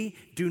 We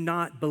do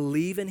not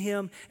believe in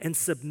him and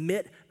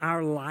submit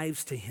our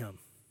lives to him.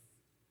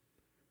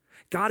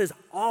 God is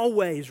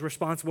always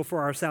responsible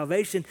for our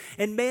salvation,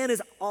 and man is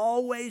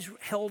always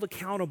held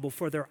accountable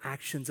for their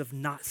actions of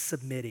not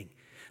submitting.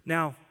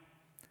 Now,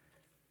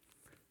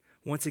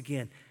 once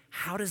again,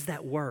 how does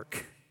that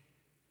work?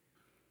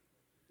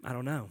 I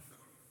don't know.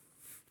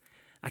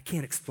 I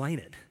can't explain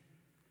it.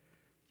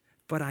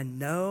 But I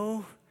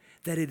know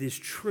that it is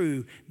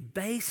true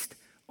based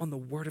on the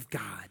Word of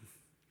God.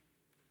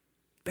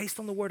 Based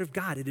on the Word of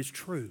God, it is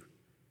true.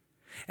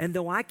 And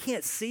though I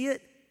can't see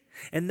it,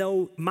 and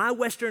though my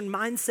Western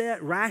mindset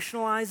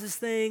rationalizes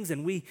things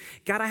and we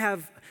got to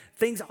have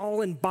things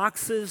all in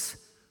boxes,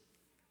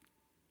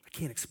 I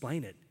can't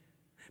explain it.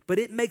 But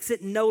it makes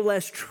it no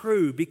less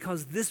true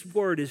because this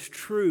word is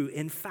true,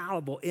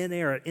 infallible,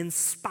 inerrant,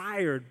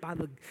 inspired by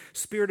the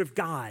Spirit of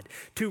God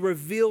to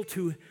reveal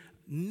to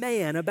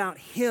man about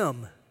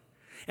him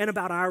and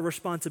about our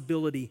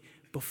responsibility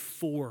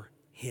before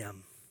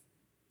him.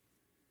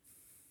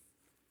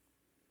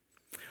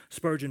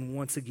 Spurgeon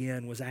once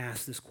again was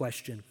asked this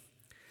question.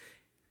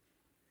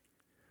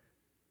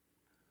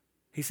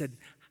 He said,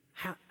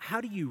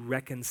 how do you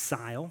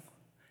reconcile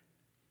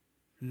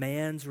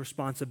man's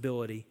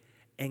responsibility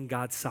and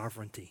God's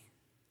sovereignty?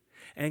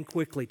 And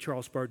quickly,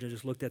 Charles Spurgeon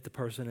just looked at the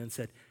person and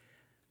said,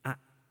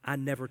 I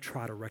never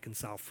try to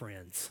reconcile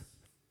friends.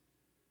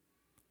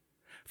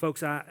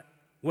 Folks,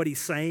 what he's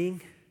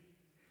saying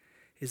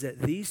is that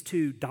these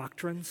two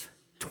doctrines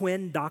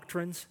twin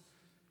doctrines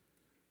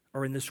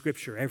are in the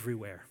Scripture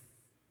everywhere.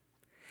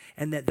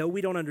 And that though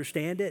we don't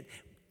understand it,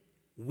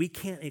 we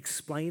can't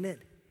explain it,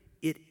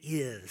 it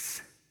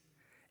is.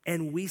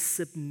 And we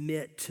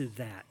submit to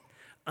that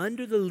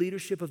under the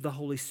leadership of the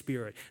Holy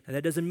Spirit. Now,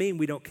 that doesn't mean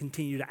we don't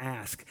continue to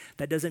ask.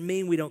 That doesn't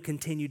mean we don't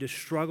continue to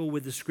struggle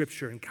with the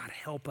Scripture. And God,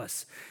 help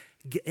us.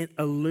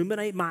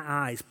 Illuminate my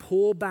eyes.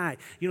 Pull back.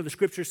 You know, the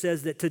Scripture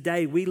says that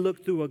today we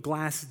look through a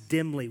glass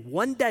dimly.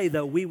 One day,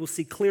 though, we will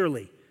see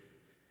clearly.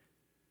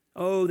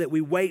 Oh, that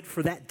we wait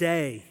for that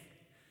day.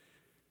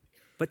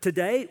 But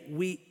today,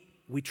 we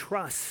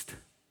trust.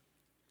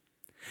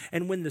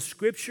 And when the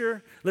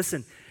Scripture,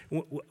 listen,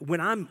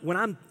 when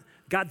I'm,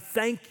 God,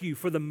 thank you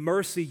for the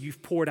mercy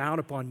you've poured out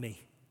upon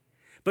me.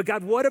 But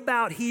God, what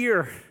about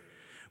here?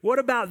 What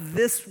about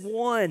this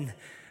one?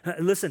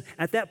 Listen,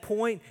 at that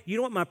point, you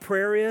know what my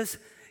prayer is?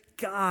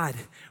 God,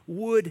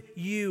 would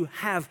you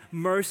have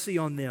mercy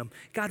on them?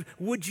 God,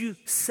 would you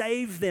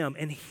save them?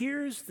 And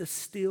here's the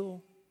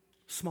still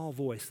small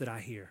voice that I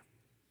hear.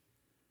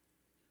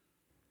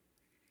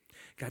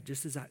 God,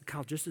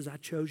 Kyle, just as I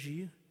chose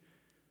you,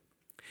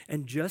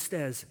 and just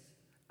as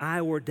I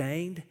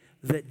ordained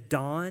that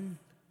Don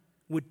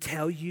would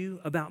tell you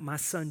about my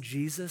son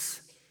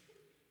Jesus,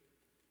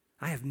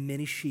 I have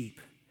many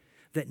sheep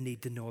that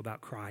need to know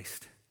about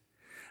Christ.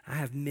 I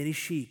have many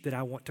sheep that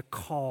I want to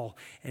call.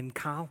 And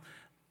Kyle,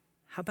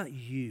 how about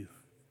you?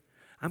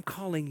 I'm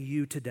calling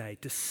you today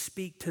to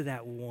speak to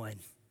that one.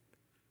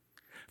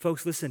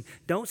 Folks, listen,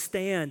 don't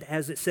stand,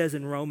 as it says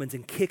in Romans,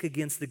 and kick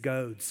against the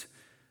goads.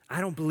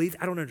 I don't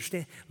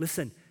understand.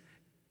 Listen,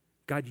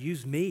 God,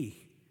 use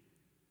me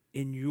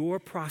in your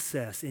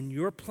process, in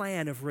your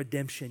plan of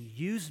redemption.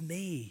 Use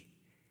me.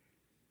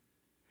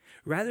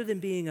 Rather than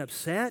being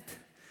upset,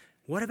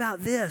 what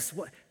about this?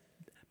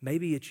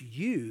 Maybe it's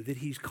you that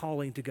he's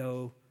calling to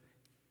go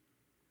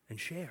and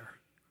share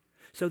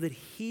so that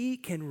he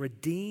can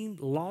redeem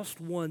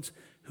lost ones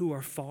who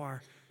are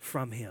far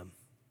from him.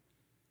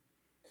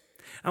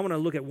 I want to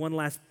look at one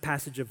last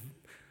passage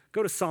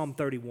go to Psalm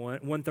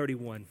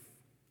 131.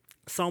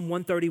 Psalm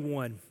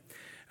 131.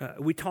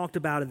 We talked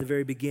about at the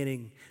very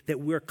beginning that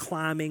we're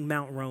climbing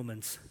Mount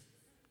Romans.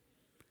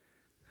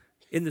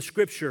 In the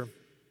Scripture,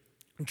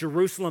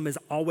 Jerusalem is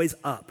always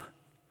up.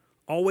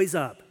 Always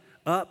up.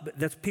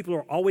 People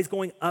are always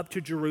going up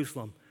to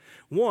Jerusalem.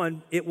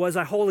 One, it was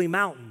a holy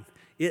mountain.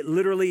 It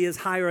literally is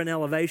higher in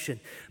elevation.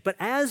 But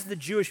as the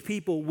Jewish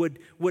people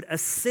would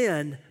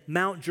ascend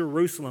Mount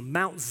Jerusalem,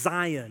 Mount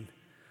Zion,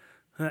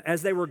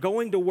 as they were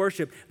going to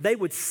worship, they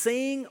would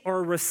sing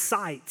or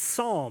recite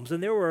psalms.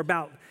 And there were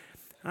about,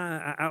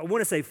 I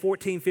want to say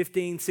 14,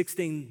 15,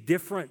 16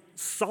 different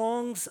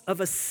songs of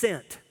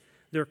ascent,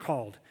 they're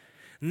called.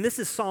 And this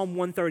is Psalm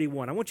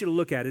 131. I want you to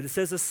look at it. It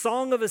says, a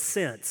song of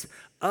ascents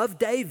of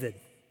David.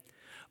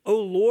 O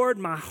Lord,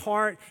 my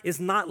heart is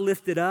not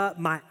lifted up.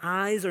 My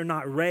eyes are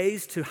not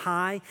raised too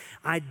high.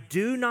 I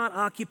do not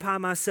occupy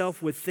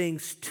myself with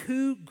things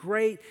too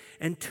great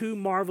and too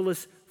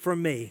marvelous for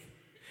me.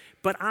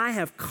 But I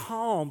have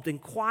calmed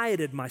and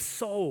quieted my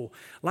soul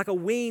like a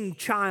weaned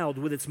child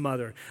with its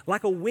mother.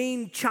 Like a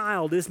weaned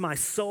child is my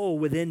soul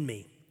within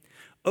me.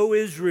 O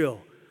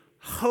Israel,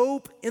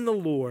 hope in the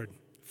Lord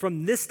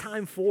from this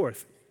time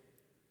forth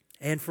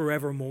and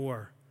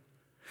forevermore.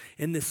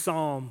 In this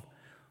psalm,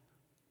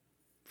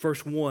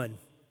 verse 1,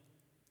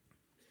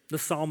 the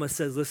psalmist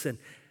says, listen,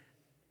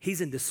 he's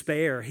in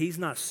despair. He's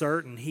not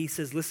certain. He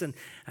says, listen,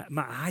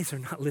 my eyes are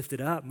not lifted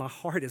up. My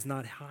heart is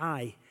not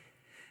high.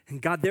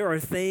 And God, there are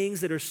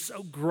things that are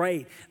so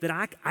great that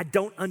I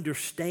don't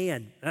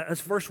understand.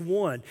 That's verse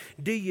 1.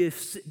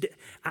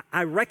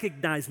 I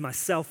recognize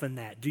myself in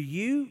that. Do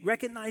you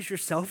recognize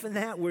yourself in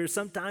that? Where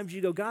sometimes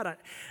you go, God,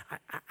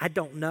 I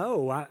don't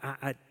know.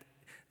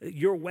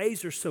 Your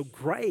ways are so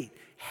great.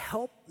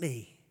 Help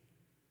me.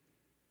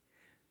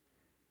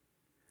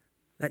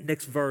 That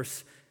next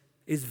verse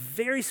is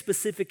very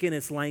specific in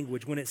its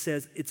language when it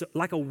says it's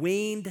like a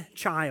weaned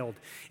child.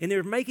 And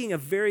they're making a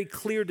very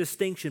clear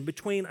distinction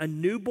between a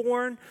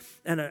newborn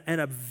and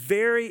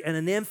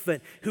an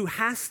infant who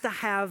has to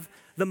have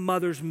the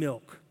mother's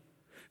milk,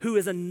 who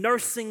is a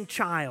nursing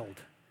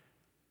child.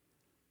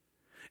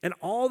 And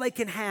all they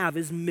can have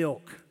is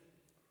milk.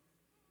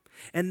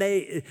 And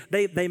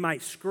they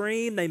might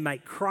scream, they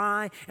might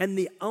cry, and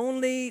the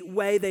only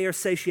way they are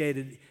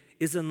satiated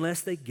is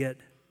unless they get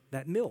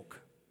that milk.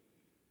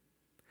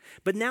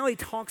 But now he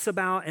talks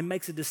about and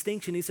makes a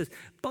distinction. He says,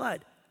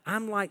 but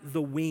I'm like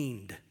the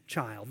weaned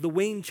child. The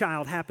weaned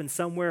child happens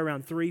somewhere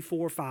around 3,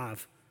 4,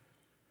 5.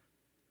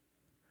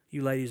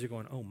 You ladies are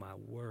going, oh my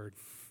word.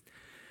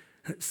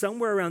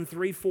 Somewhere around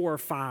 3, 4, or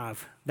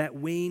 5, that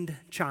weaned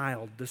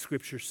child, the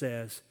Scripture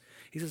says.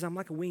 He says, I'm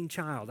like a weaned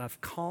child.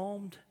 I've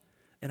calmed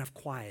and I've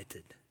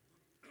quieted.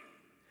 Do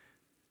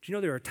you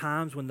know there are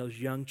times when those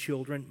young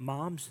children,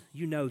 moms,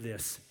 you know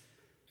this,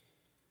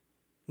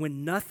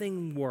 when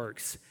nothing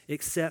works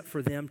except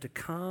for them to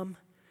come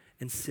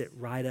and sit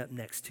right up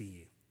next to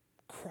you,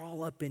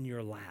 crawl up in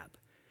your lap,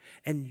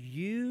 and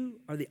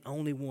you are the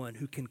only one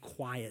who can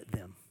quiet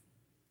them.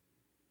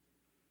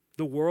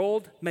 The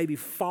world may be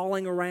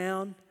falling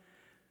around.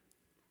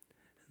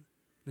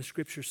 The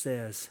scripture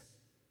says,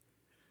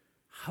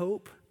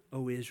 hope,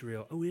 O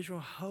Israel,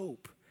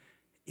 hope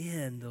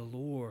in the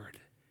Lord.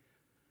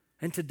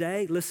 And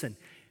today, listen,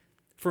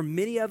 for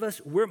many of us,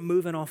 we're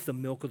moving off the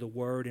milk of the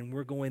word and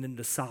we're going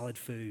into solid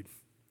food.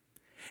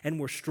 And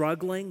we're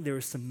struggling. There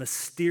are some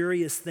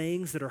mysterious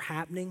things that are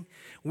happening.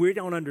 We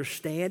don't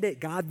understand it.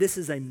 God, this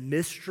is a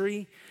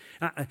mystery.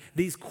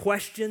 These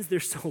questions,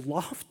 they're so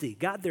lofty.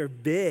 God, they're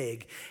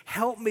big.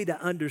 Help me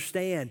to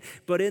understand.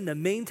 But in the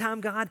meantime,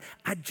 God,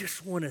 I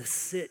just want to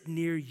sit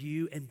near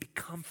you and be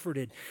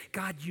comforted.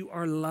 God, you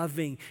are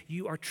loving.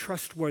 You are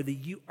trustworthy.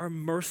 You are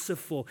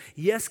merciful.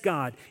 Yes,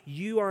 God,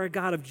 you are a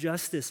God of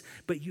justice,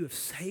 but you have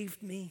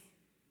saved me.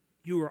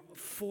 You are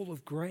full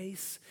of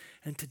grace.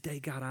 And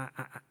today, God,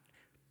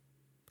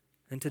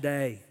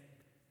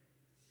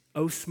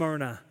 oh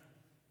Smyrna,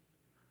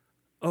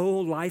 oh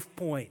Life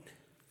Point,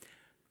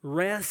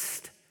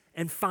 rest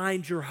and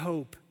find your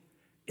hope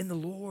in the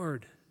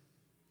Lord.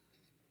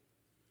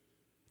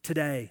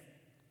 Today,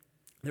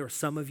 there are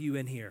some of you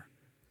in here.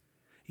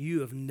 You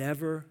have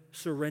never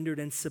surrendered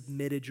and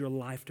submitted your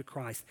life to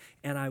Christ.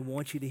 And I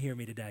want you to hear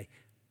me today.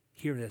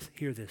 Hear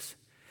this.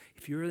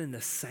 If you're in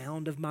the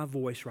sound of my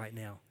voice right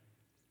now,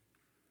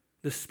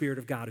 the Spirit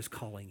of God is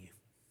calling you.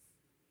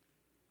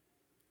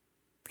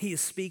 He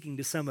is speaking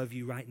to some of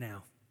you right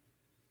now.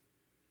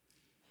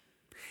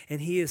 And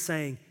he is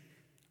saying,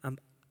 I'm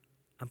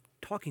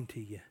talking to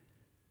you.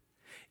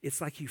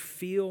 It's like you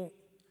feel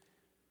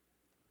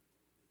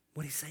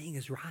what he's saying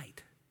is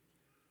right.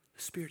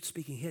 The Spirit's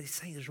speaking, he's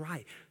saying is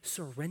right.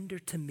 Surrender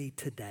to me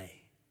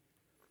today.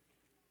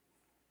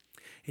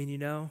 And you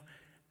know,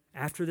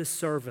 after this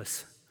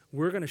service,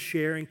 we're going to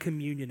share in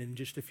communion in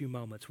just a few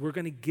moments. We're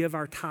going to give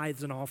our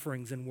tithes and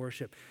offerings in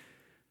worship.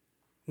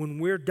 When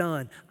we're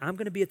done, I'm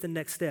going to be at the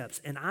next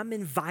steps, and I'm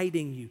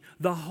inviting you.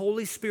 The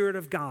Holy Spirit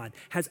of God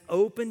has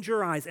opened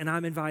your eyes, and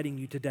I'm inviting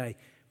you today.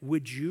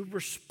 Would you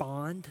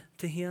respond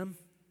to him?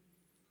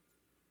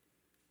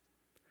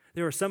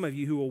 There are some of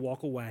you who will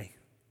walk away.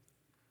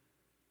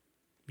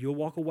 You'll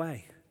walk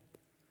away.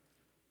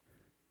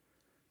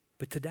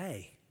 But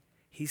today,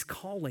 he's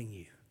calling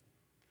you.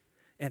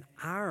 And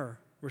our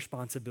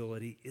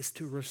responsibility is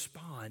to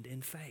respond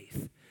in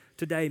faith.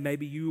 Today,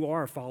 maybe you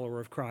are a follower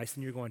of Christ,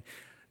 and you're going,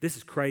 this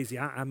is crazy.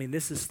 I mean,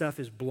 stuff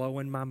is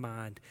blowing my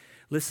mind.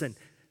 Listen,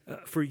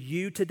 for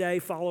you today,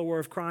 follower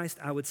of Christ,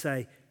 I would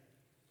say,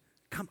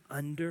 come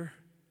under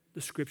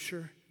the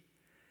scripture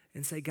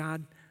and say,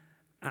 God,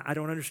 I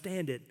don't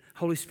understand it.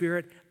 Holy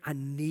Spirit, I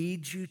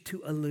need you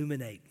to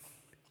illuminate.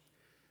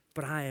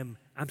 But I'm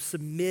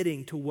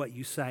submitting to what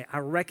you say. I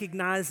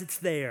recognize it's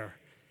there.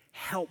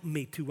 Help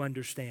me to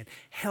understand.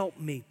 Help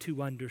me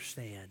to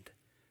understand.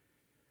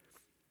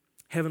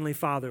 Heavenly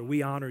Father,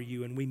 we honor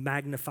you and we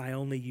magnify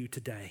only you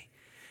today.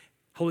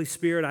 Holy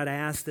Spirit, I'd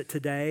ask that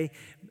today,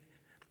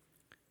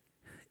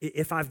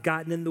 if I've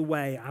gotten in the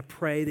way, I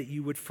pray that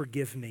you would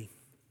forgive me.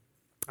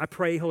 I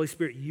pray, Holy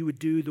Spirit, you would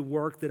do the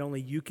work that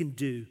only you can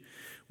do.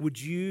 Would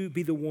you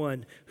be the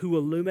one who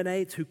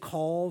illuminates, who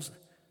calls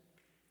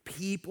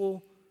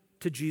people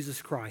to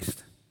Jesus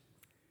Christ?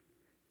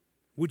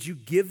 Would you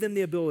give them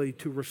the ability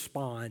to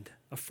respond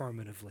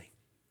affirmatively?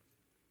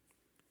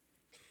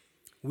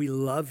 We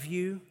love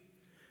you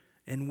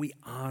and we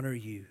honor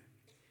you.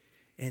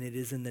 And it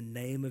is in the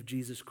name of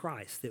Jesus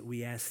Christ that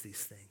we ask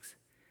these things.